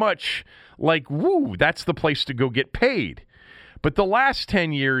very much like, woo, that's the place to go get paid. But the last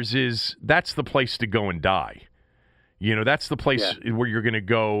 10 years that's the place to go and die. That's the place where you're going to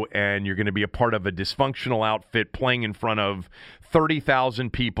go and you're going to be a part of a dysfunctional outfit playing in front of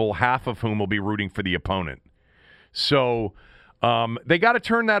 30,000 people, half of whom will be rooting for the opponent. So they got to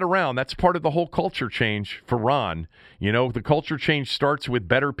turn that around. That's part of the whole culture change for Ron. The culture change starts with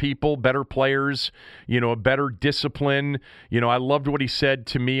better people, better players, a better discipline. I loved what he said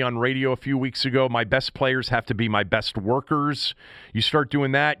to me on radio a few weeks ago. My best players have to be my best workers. You start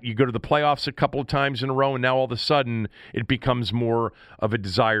doing that, you go to the playoffs a couple of times in a row, and now all of a sudden it becomes more of a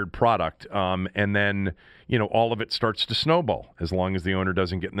desired product. And then, all of it starts to snowball as long as the owner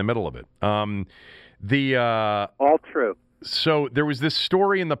doesn't get in the middle of it. All true. So there was this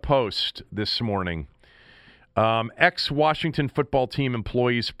story in the Post this morning. Ex-Washington football team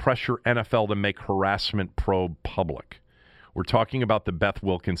employees pressure NFL to make harassment probe public. We're talking about the Beth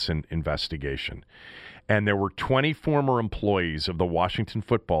Wilkinson investigation. And there were 20 former employees of the Washington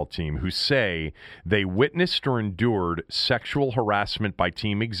football team who say they witnessed or endured sexual harassment by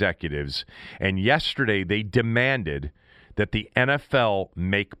team executives. And yesterday they demanded that the NFL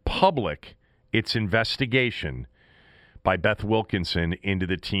make public its investigation by Beth Wilkinson into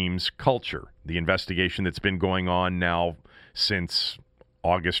the team's culture. The investigation that's been going on now since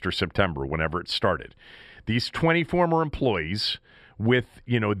August or September, whenever it started. These 20 former employees with,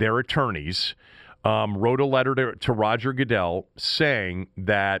 their attorneys wrote a letter to Roger Goodell saying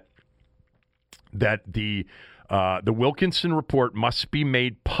that the Wilkinson report must be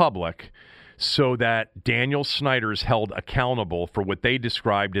made public so that Daniel Snyder is held accountable for what they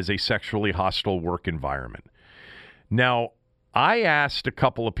described as a sexually hostile work environment. Now, I asked a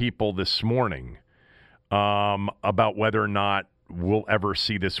couple of people this morning about whether or not we'll ever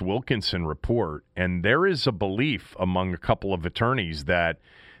see this Wilkinson report, and there is a belief among a couple of attorneys that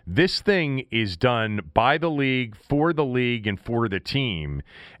this thing is done by the league, and for the team,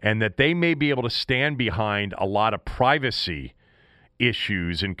 and that they may be able to stand behind a lot of privacy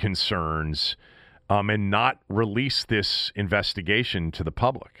issues and concerns and not release this investigation to the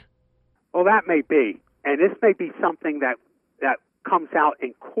public? Well, that may be. And this may be something that comes out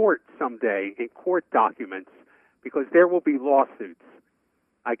in court someday, in court documents, because there will be lawsuits.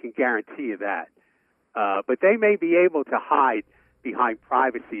 I can guarantee you that. But they may be able to hide behind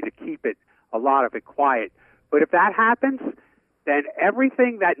privacy to keep a lot of it quiet. But if that happens, then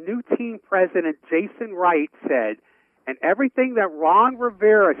everything that new team president Jason Wright said and everything that Ron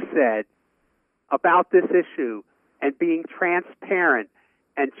Rivera said about this issue and being transparent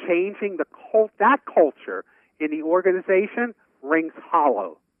and changing that culture in the organization rings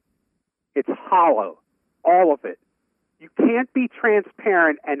hollow. It's hollow, all of it. You can't be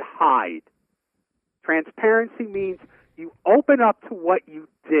transparent and hide. Transparency means you open up to what you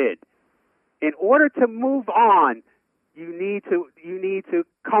did. In order to move on, you need to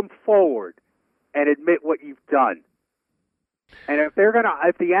come forward and admit what you've done. And if the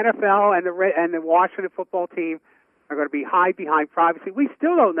NFL and the Washington football team are going to be hide behind privacy, we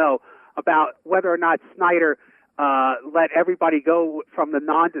still don't know about whether or not Snyder let everybody go from the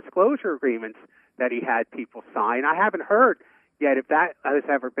non-disclosure agreements that he had people sign. I haven't heard yet if that has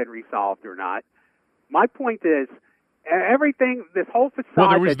ever been resolved or not. My point is, everything, this whole facade... Well,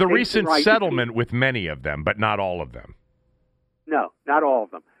 there was the recent settlement with many of them, but not all of them. No, not all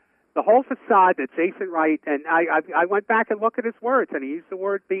of them. The whole facade that Jason Wright, and I went back and looked at his words, and he used the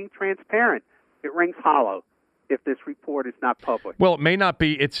word being transparent. It rings hollow if this report is not public. Well, it may not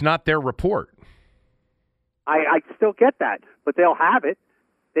be. It's not their report. I still get that, but they'll have it.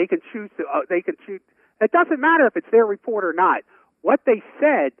 They can choose to. They can choose. It doesn't matter if it's their report or not. What they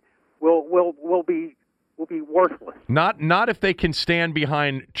said will be worthless. Not if they can stand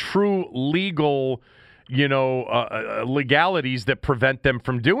behind true legal, legalities that prevent them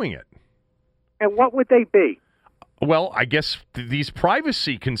from doing it. And what would they be? Well, I guess these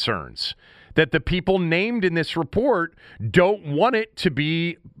privacy concerns that the people named in this report don't want it to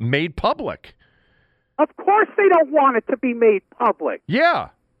be made public. Of course they don't want it to be made public. Yeah.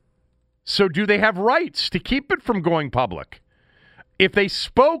 So do they have rights to keep it from going public? If they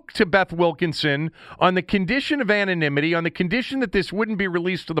spoke to Beth Wilkinson on the condition of anonymity, on the condition that this wouldn't be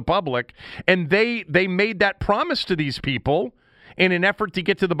released to the public, and they made that promise to these people in an effort to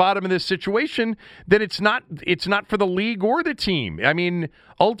get to the bottom of this situation, then it's not for the league or the team. I mean,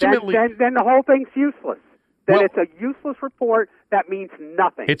 ultimately... Then the whole thing's useless. Then it's a useless report that means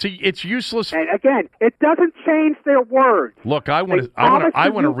nothing. It's useless. And again, it doesn't change their words. Look, I want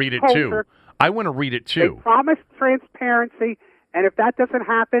to read it too. I want to read it too. They promised transparency, and if that doesn't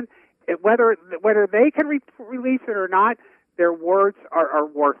happen, whether they can release it or not, their words are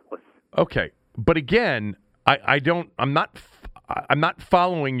worthless. Okay, but again, I'm not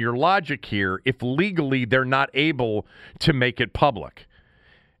following your logic here. If legally they're not able to make it public.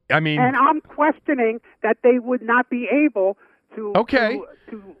 I mean, and I'm questioning that they would not be able to. Okay.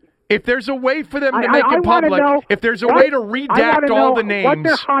 If there's a way for them to I make it public, if there's a way to redact all the names, what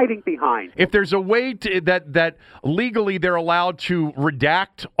they're hiding behind. If there's a way that legally they're allowed to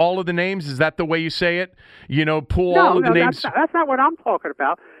redact all of the names, is that the way you say it? Pull all of the names. That's not what I'm talking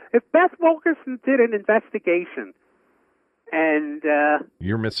about. If Beth Wilkinson did an investigation, and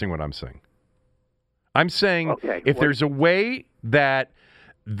you're missing what I'm saying. I'm saying there's a way that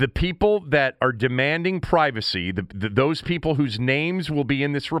the people that are demanding privacy, those people whose names will be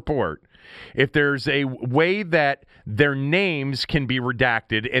in this report, if there's a way that their names can be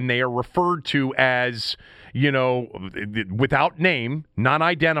redacted and they are referred to as, without name,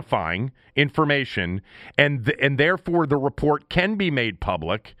 non-identifying information, and therefore the report can be made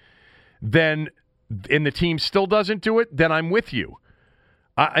public, then, and the team still doesn't do it, then I'm with you.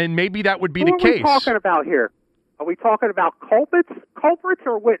 And maybe that would be the case. What are we talking about here? Are we talking about culprits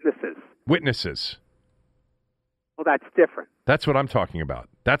or witnesses? Witnesses. Well, that's different. That's what I'm talking about.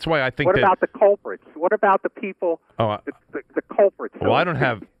 That's why I think. What about the culprits? What about the people? The culprits. Well, I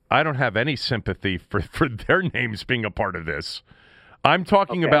don't have any sympathy for their names being a part of this. I'm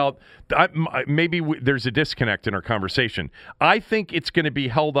talking about maybe there's a disconnect in our conversation. I think it's going to be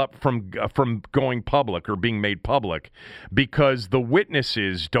held up from going public or being made public because the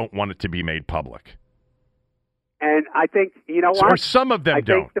witnesses don't want it to be made public. And I think, what? Or some of them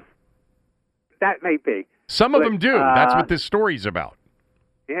don't. That may be. Some of them do. That's what this story's about.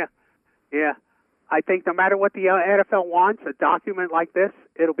 Yeah. I think no matter what the NFL wants, a document like this,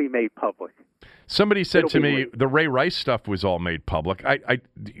 it'll be made public. Somebody said to me, the Ray Rice stuff was all made public.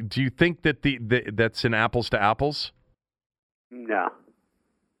 Do you think that that's an apples to apples? No.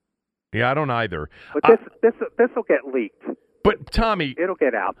 Yeah, I don't either. But this will get leaked. But Tommy, it'll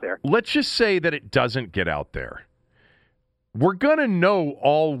get out there. Let's just say that it doesn't get out there. we're going to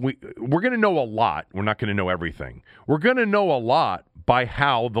know we're going to know a lot. We're not going to know everything. We're going to know a lot by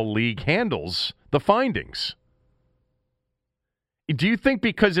how the league handles the findings. Do you think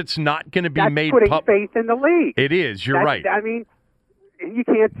because it's not going to be made public? That's putting faith in the league. It is. You're right. I mean, you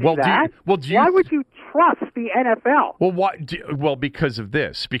can't do that. Why would you trust the NFL? Well, because of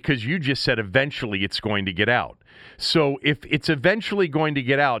this. Because you just said eventually it's going to get out. So if it's eventually going to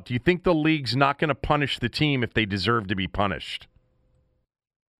get out, do you think the league's not going to punish the team if they deserve to be punished?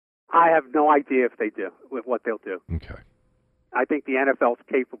 I have no idea if they do, with what they'll do. Okay. I think the NFL's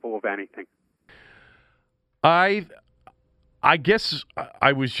capable of anything. I guess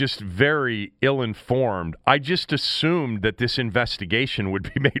I was just very ill-informed. I just assumed that this investigation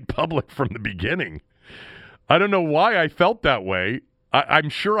would be made public from the beginning. I don't know why I felt that way. I'm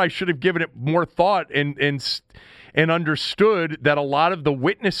sure I should have given it more thought and understood that a lot of the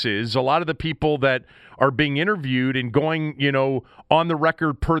witnesses, a lot of the people that are being interviewed and going, on the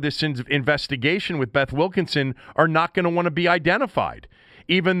record per this investigation with Beth Wilkinson are not going to want to be identified.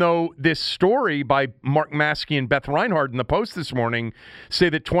 Even though this story by Mark Maskey and Beth Reinhardt in the Post this morning say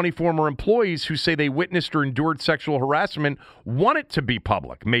that 20 former employees who say they witnessed or endured sexual harassment want it to be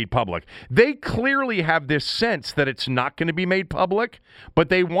made public. They clearly have this sense that it's not going to be made public, but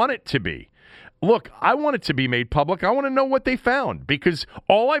they want it to be. Look, I want it to be made public. I want to know what they found because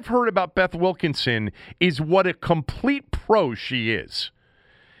all I've heard about Beth Wilkinson is what a complete pro she is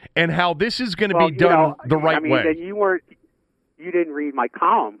and how this is going to be done the right way. Then you didn't read my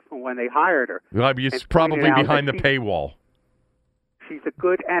column from when they hired her. Well, it's probably behind the paywall. She's a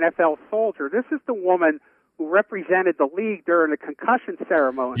good NFL soldier. This is the woman who represented the league during the concussion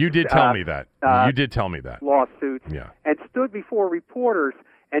ceremony. You did tell me that. You did tell me that. Lawsuits. Yeah. And stood before reporters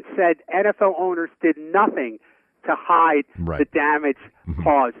and said NFL owners did nothing to hide the damage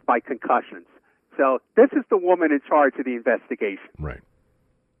caused by concussions. So this is the woman in charge of the investigation. Right.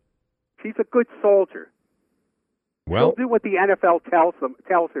 She's a good soldier. Well, she'll do what the NFL tells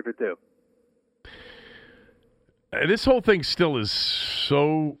her to do. This whole thing still is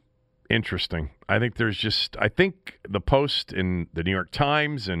so interesting. I think the Post and the New York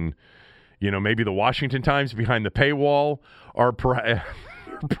Times and maybe the Washington Times behind the paywall are perhaps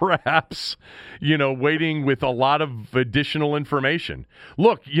waiting with a lot of additional information.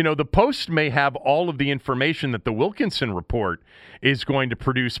 Look, the Post may have all of the information that the Wilkinson report is going to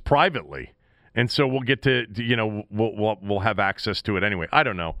produce privately. And so we'll get to we'll have access to it anyway. I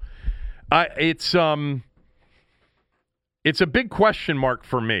don't know. It's a big question mark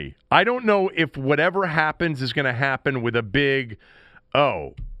for me. I don't know if whatever happens is going to happen with a big,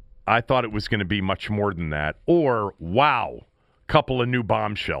 I thought it was going to be much more than that, or wow, couple of new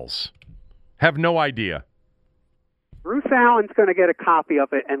bombshells. Have no idea. Bruce Allen's going to get a copy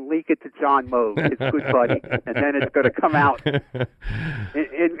of it and leak it to John Moe, his good buddy, and then it's going to come out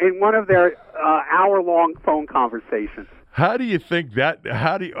in one of their hour-long phone conversations. How do you think that?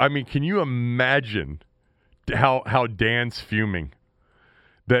 Can you imagine how Dan's fuming?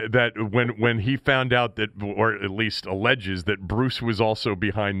 That when he found out that, or at least alleges that Bruce was also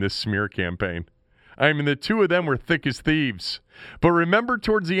behind this smear campaign. I mean, the two of them were thick as thieves. But remember,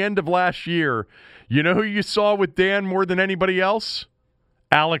 towards the end of last year, you know who you saw with Dan more than anybody else?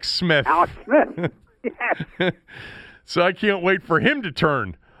 Alex Smith. Alex Smith. Yes. So I can't wait for him to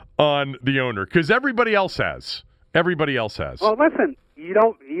turn on the owner because everybody else has. Everybody else has. Well, listen, you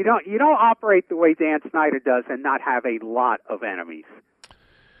don't operate the way Dan Snyder does and not have a lot of enemies.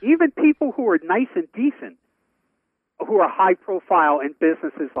 Even people who are nice and decent, who are high profile in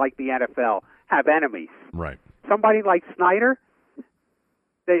businesses like the NFL, have enemies. Right. Somebody like Snyder,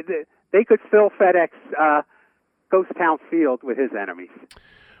 they could fill FedEx Ghost Town Field with his enemies.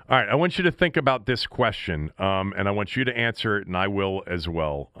 All right, I want you to think about this question, and I want you to answer it, and I will as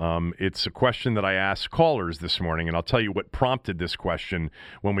well. It's a question that I asked callers this morning, and I'll tell you what prompted this question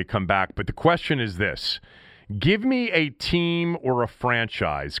when we come back. But the question is this. Give me a team or a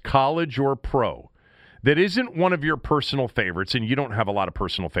franchise, college or pro, that isn't one of your personal favorites, and you don't have a lot of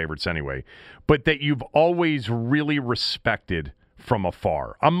personal favorites anyway, but that you've always really respected from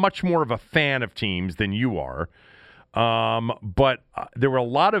afar. I'm much more of a fan of teams than you are, but there were a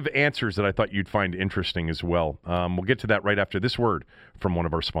lot of answers that I thought you'd find interesting as well. We'll get to that right after this word from one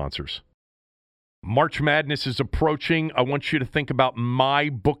of our sponsors. March Madness is approaching. I want you to think about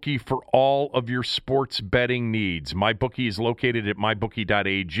MyBookie for all of your sports betting needs. MyBookie is located at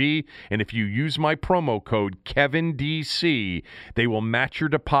mybookie.ag, and if you use my promo code KevinDC, they will match your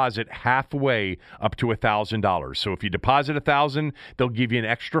deposit halfway up to $1,000. So if you deposit $1,000, they'll give you an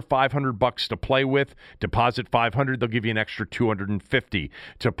extra $500 to play with. Deposit $500, they'll give you an extra $250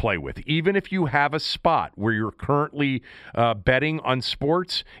 to play with. Even if you have a spot where you're currently betting on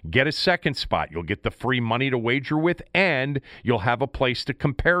sports, get a second spot. You'll get the free money to wager with, and you'll have a place to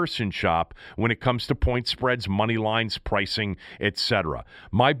comparison shop when it comes to point spreads, money lines, pricing, etc.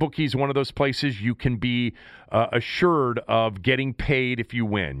 MyBookie is one of those places you can be assured of getting paid if you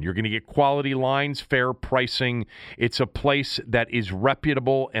win. You're going to get quality lines, fair pricing. It's a place that is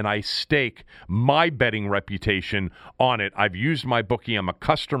reputable, and I stake my betting reputation on it. I've used MyBookie. I'm a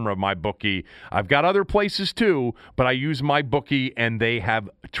customer of MyBookie. I've got other places too, but I use MyBookie, and they have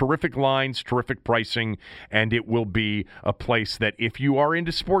terrific lines, terrific pricing, and it will be a place that if you are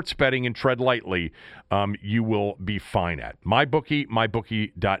into sports betting and tread lightly, you will be fine at. MyBookie,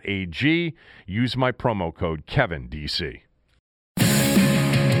 mybookie.ag. Use my promo code KevinDC.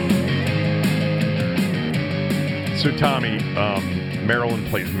 So, Tommy, Maryland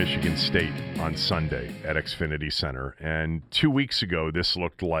plays Michigan State on Sunday at Xfinity Center. And 2 weeks ago, this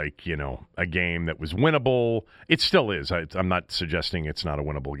looked like, a game that was winnable. It still is. I'm not suggesting it's not a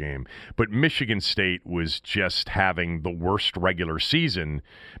winnable game. But Michigan State was just having the worst regular season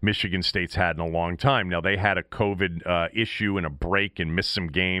Michigan State's had in a long time. Now, they had a COVID issue and a break and missed some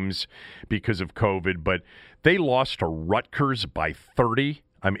games because of COVID. But they lost to Rutgers by 30.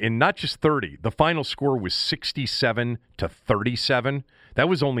 And not just 30. The final score was 67-37. That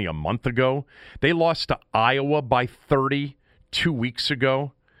was only a month ago. They lost to Iowa by 30 2 weeks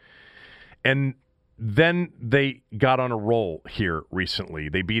ago. And then they got on a roll here recently.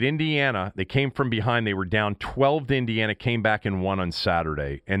 They beat Indiana. They came from behind. They were down 12 to Indiana, came back and won on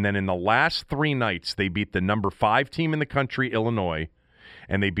Saturday. And then in the last 3 nights, they beat the number 5 team in the country, Illinois,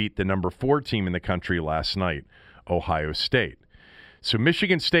 and they beat the number 4 team in the country last night, Ohio State. So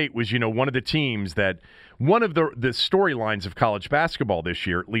Michigan State was, one of the teams that one of the storylines of college basketball this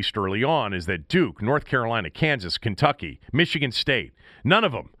year, at least early on, is that Duke, North Carolina, Kansas, Kentucky, Michigan State, none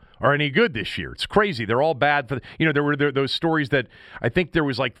of them are any good this year. It's crazy. They're all bad. There were those stories that I think there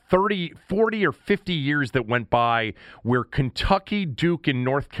was like 30, 40, or 50 years that went by where Kentucky, Duke, and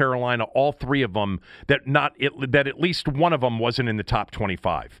North Carolina, all three of them, that at least one of them wasn't in the top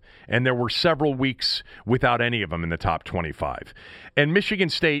 25. And there were several weeks without any of them in the top 25. And Michigan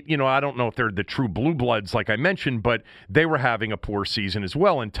State, I don't know if they're the true blue bloods like I mentioned, but they were having a poor season as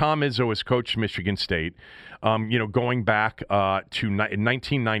well. And Tom Izzo has coached Michigan State, going back to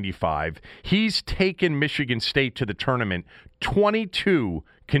 1995. He's taken Michigan State to the tournament 22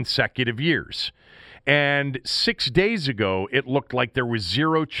 consecutive years. And 6 days ago, it looked like there was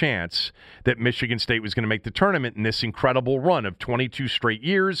zero chance that Michigan State was going to make the tournament in this incredible run of 22 straight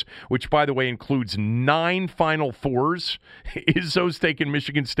years, which, by the way, includes 9 Final Fours. Izzo's taken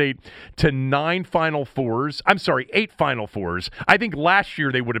Michigan State to 9 Final Fours. I'm sorry, 8 Final Fours. I think last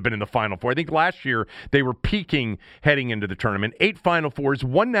year they would have been in the Final Four. I think last year they were peaking heading into the tournament. 8 Final Fours,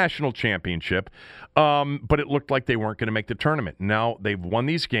 1 national championship, but it looked like they weren't going to make the tournament. Now they've won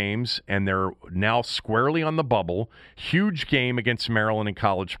these games, and they're now squarely on the bubble. Huge game against Maryland in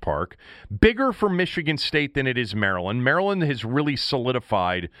College Park. Bigger for Michigan State than it is Maryland. Maryland has really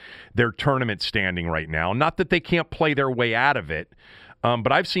solidified their tournament standing right now. Not that they can't play their way out of it,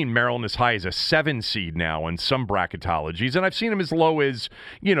 but I've seen Maryland as high as a 7 seed now in some bracketologies, and I've seen them as low as,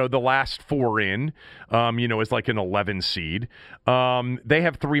 the last 4 in, as like an 11 seed. They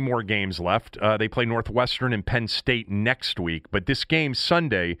have 3 more games left. They play Northwestern and Penn State next week, but this game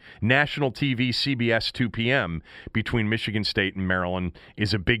Sunday, national TV, CBS, 2 p.m., between Michigan State and Maryland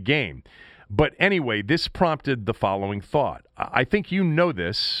is a big game. But anyway, this prompted the following thought. I think you know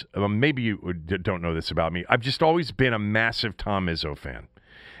this. Maybe you don't know this about me. I've just always been a massive Tom Izzo fan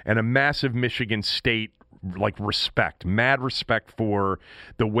and a massive Michigan State mad respect for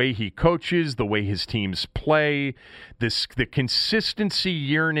the way he coaches, the way his teams play, the consistency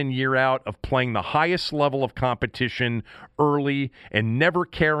year in and year out of playing the highest level of competition early and never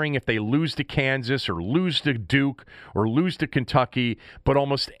caring if they lose to Kansas or lose to Duke or lose to Kentucky, but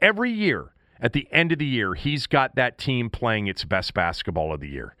almost every year, at the end of the year, he's got that team playing its best basketball of the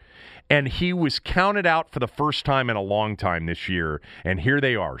year. And he was counted out for the first time in a long time this year. And here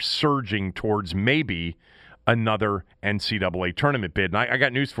they are, surging towards maybe another NCAA tournament bid. And I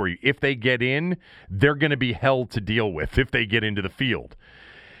got news for you. If they get in, they're going to be hell to deal with if they get into the field.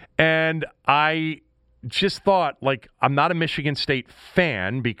 And I just thought, like, I'm not a Michigan State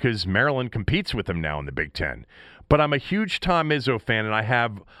fan because Maryland competes with them now in the Big Ten. But I'm a huge Tom Izzo fan, and I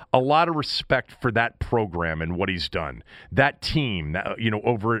have a lot of respect for that program and what he's done. That team,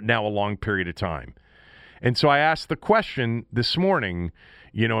 over now a long period of time. And so I asked the question this morning,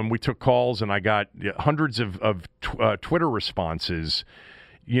 and we took calls, and I got hundreds of Twitter responses,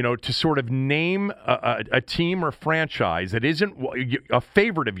 to sort of name a team or franchise that isn't a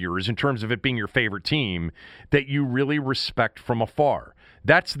favorite of yours in terms of it being your favorite team that you really respect from afar.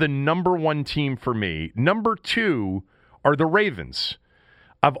 That's the number one team for me. Number two are the Ravens.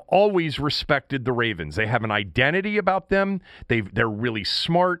 I've always respected the Ravens. They have an identity about them. They're really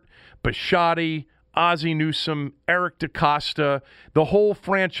smart. Bisciotti, Ozzie Newsome, Eric DaCosta, the whole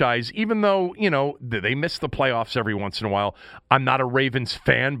franchise, even though, they miss the playoffs every once in a while. I'm not a Ravens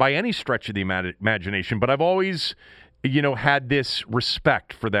fan by any stretch of the imagination, but I've always, had this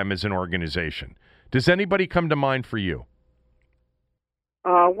respect for them as an organization. Does anybody come to mind for you?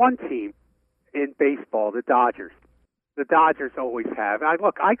 One team in baseball, the Dodgers. The Dodgers always have.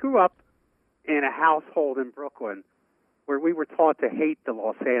 I grew up in a household in Brooklyn where we were taught to hate the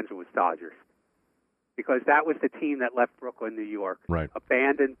Los Angeles Dodgers, because that was the team that left Brooklyn, New York, right,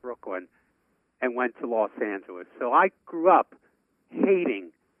 abandoned Brooklyn, and went to Los Angeles. So I grew up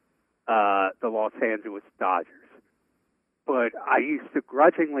hating the Los Angeles Dodgers. But I used to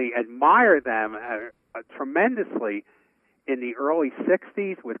grudgingly admire them tremendously in the early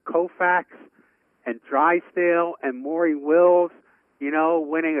 60s with Koufax and Drysdale and Maury Wills,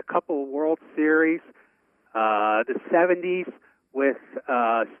 winning a couple of World Series. The 70s with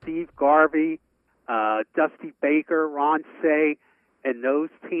Steve Garvey, Dusty Baker, Ron Say, and those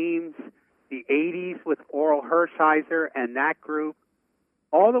teams. The 80s with Oral Hershiser and that group,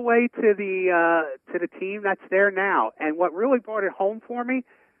 all the way to the team that's there now. And what really brought it home for me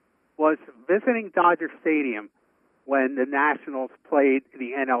was visiting Dodger Stadium when the Nationals played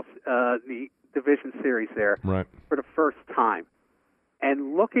the Division Series there, right, for the first time,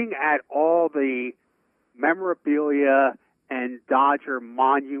 and looking at all the memorabilia and Dodger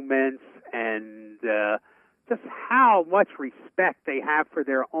monuments and just how much respect they have for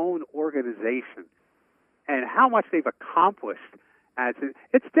their own organization and how much they've accomplished.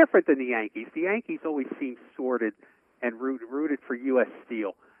 It's different than the Yankees. The Yankees always seem sordid and rooted for U.S.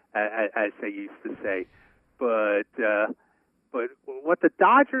 Steel, as they used to say. But what the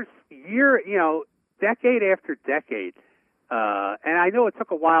Dodgers decade after decade, and I know it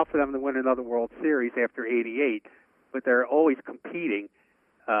took a while for them to win another World Series after '88, but they're always competing.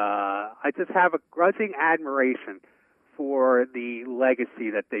 I just have a grudging admiration for the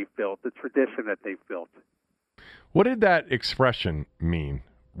legacy that they've built, the tradition that they've built. What did that expression mean,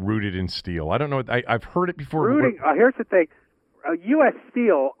 rooted in steel? I don't know. I've heard it before. Here's the thing. U.S.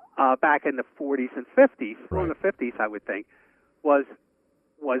 Steel, back in the 40s and 50s, right, or in the 50s, I would think, was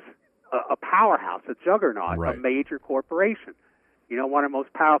a powerhouse, a juggernaut, right, a major corporation. One of the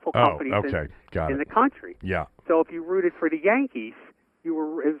most powerful companies in the country. Yeah. So if you rooted for the Yankees, it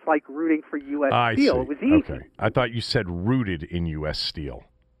was like rooting for U.S. I Steel. See. It was easy. Okay. I thought you said rooted in U.S. Steel.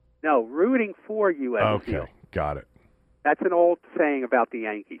 No, rooting for U.S. Steel. Okay, got it. That's an old saying about the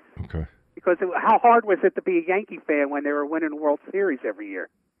Yankees. Okay. Because how hard was it to be a Yankee fan when they were winning the World Series every year?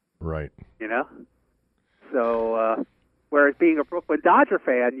 Right. So, whereas being a Brooklyn Dodger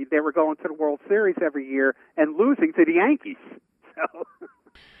fan, they were going to the World Series every year and losing to the Yankees. So.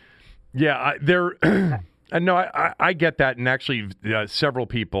 Yeah, no, I get that, and actually, several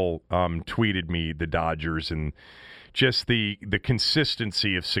people tweeted me the Dodgers and just the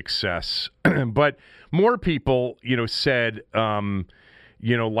consistency of success. But more people, said,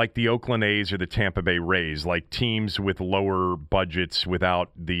 like the Oakland A's or the Tampa Bay Rays, like teams with lower budgets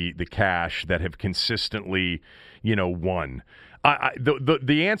without the cash that have consistently, won.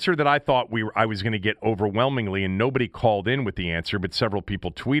 The answer that I thought I was going to get overwhelmingly, and nobody called in with the answer, but several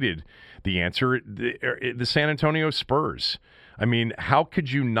people tweeted the answer, the San Antonio Spurs. I mean, how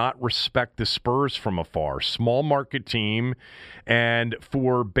could you not respect the Spurs from afar? Small market team, and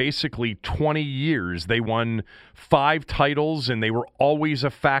for basically 20 years, they won 5 titles, and they were always a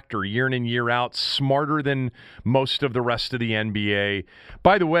factor year in and year out, smarter than most of the rest of the NBA.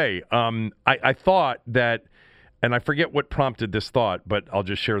 By the way, I thought that, and I forget what prompted this thought, but I'll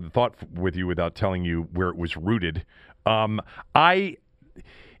just share the thought with you without telling you where it was rooted. I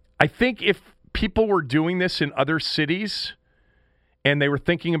think if people were doing this in other cities and they were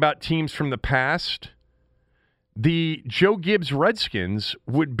thinking about teams from the past, the Joe Gibbs Redskins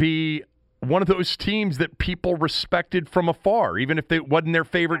would be one of those teams that people respected from afar, even if it wasn't their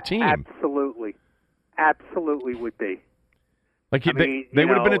favorite team. Absolutely would be. Like I mean, they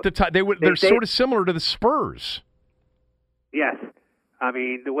would have been at the top. They're sort of similar to the Spurs. Yes, I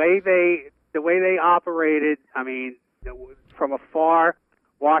mean the way they operated. I mean, from afar,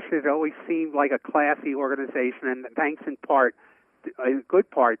 Washington always seemed like a classy organization, and thanks in part, a good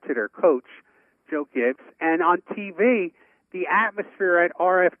part, to their coach, Joe Gibbs. And on TV, the atmosphere at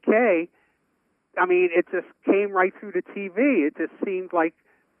RFK, I mean, it just came right through the TV. It just seemed like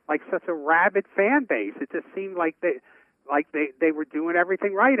such a rabid fan base. It just seemed like they were doing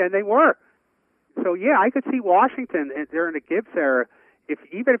everything right, and they were. So yeah, I could see Washington during the Gibbs era,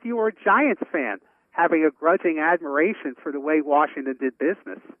 even if you were a Giants fan, having a grudging admiration for the way Washington did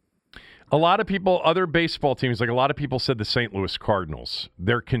business. A lot of people, other baseball teams, like a lot of people said the St. Louis Cardinals,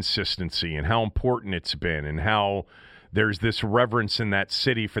 their consistency and how important it's been and how there's this reverence in that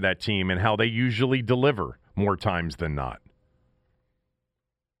city for that team and how they usually deliver more times than not.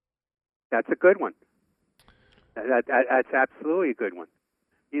 That's a good one. That's absolutely a good one.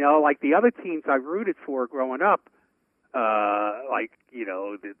 You know, like the other teams I rooted for growing up, like, you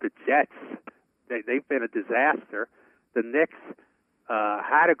know, the Jets, they've been a disaster. The Knicks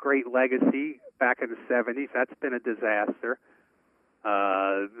had a great legacy back in the 70s. That's been a disaster.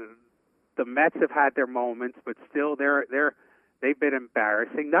 The Mets have had their moments, but still they've been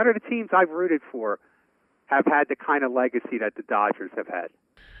embarrassing. None of the teams I've rooted for have had the kind of legacy that the Dodgers have had.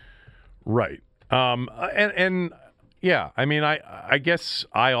 Right. And yeah, I mean, I guess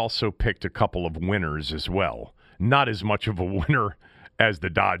I also picked a couple of winners as well. Not as much of a winner as the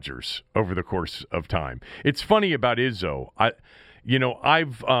Dodgers over the course of time. It's funny about Izzo. I've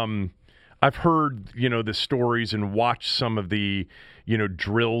heard, the stories and watched some of the,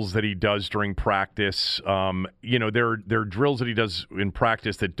 drills that he does during practice. There are drills that he does in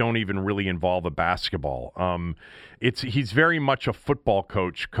practice that don't even really involve a basketball. He's very much a football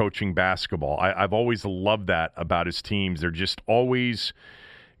coach coaching basketball. I've always loved that about his teams. They're just always,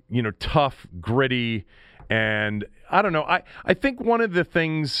 tough, gritty, and I don't know. I think one of the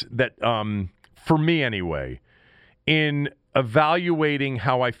things that, for me anyway, in evaluating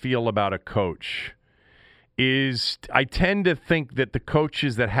how I feel about a coach is I tend to think that the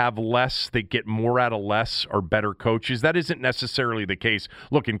coaches that have less, that get more out of less, are better coaches. That isn't necessarily the case.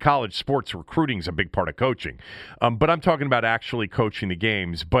 Look, in college sports, recruiting is a big part of coaching. But I'm talking about actually coaching the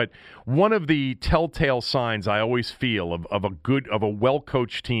games. But one of the telltale signs I always feel of a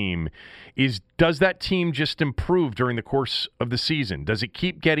well-coached team is, does that team just improve during the course of the season? Does it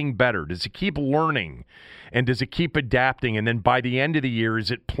keep getting better? Does it keep learning? And does it keep adapting? And then by the end of the year,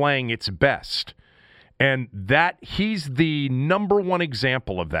 is it playing its best? And he's the number one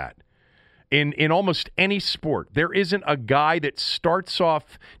example of that in almost any sport. There isn't a guy that starts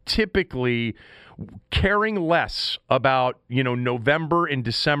off typically caring less about, November and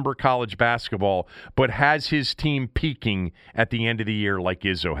December college basketball, but has his team peaking at the end of the year like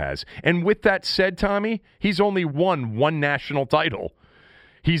Izzo has. And with that said, Tommy, he's only won one national title.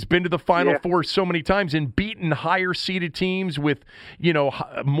 He's been to the Final Four so many times and beaten higher-seeded teams with,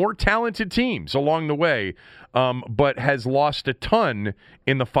 more talented teams along the way, but has lost a ton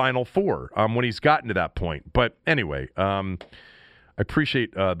in the Final Four when he's gotten to that point. But anyway, I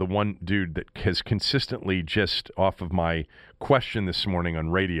appreciate the one dude that has consistently, just off of my question this morning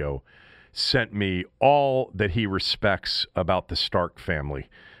on radio, sent me all that he respects about the Stark family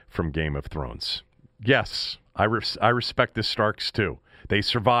from Game of Thrones. Yes, I respect the Starks too. They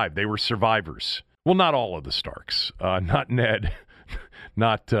survived. They were survivors. Well, not all of the Starks. Not Ned.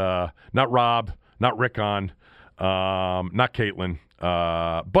 not Rob. Not Rickon. Not Caitlyn.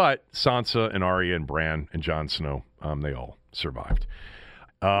 But Sansa and Arya and Bran and Jon Snow. They all survived.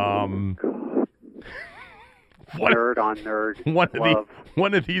 Nerd on nerd.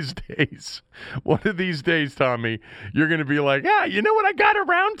 One of these days, Tommy, you're going to be like, yeah, you know what I got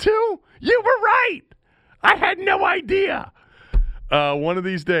around to? You were right. I had no idea. One of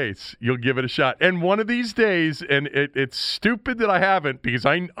these days, you'll give it a shot. And one of these days, and it's stupid that I haven't, because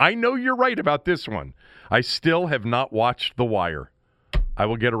I know you're right about this one. I still have not watched The Wire. I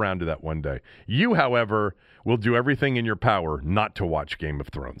will get around to that one day. You, however, will do everything in your power not to watch Game of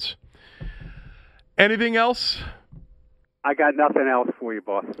Thrones. Anything else? I got nothing else for you,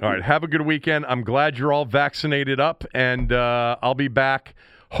 boss. All right, have a good weekend. I'm glad you're all vaccinated up, and I'll be back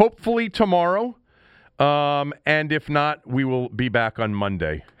hopefully tomorrow. And if not, we will be back on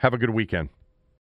Monday. Have a good weekend.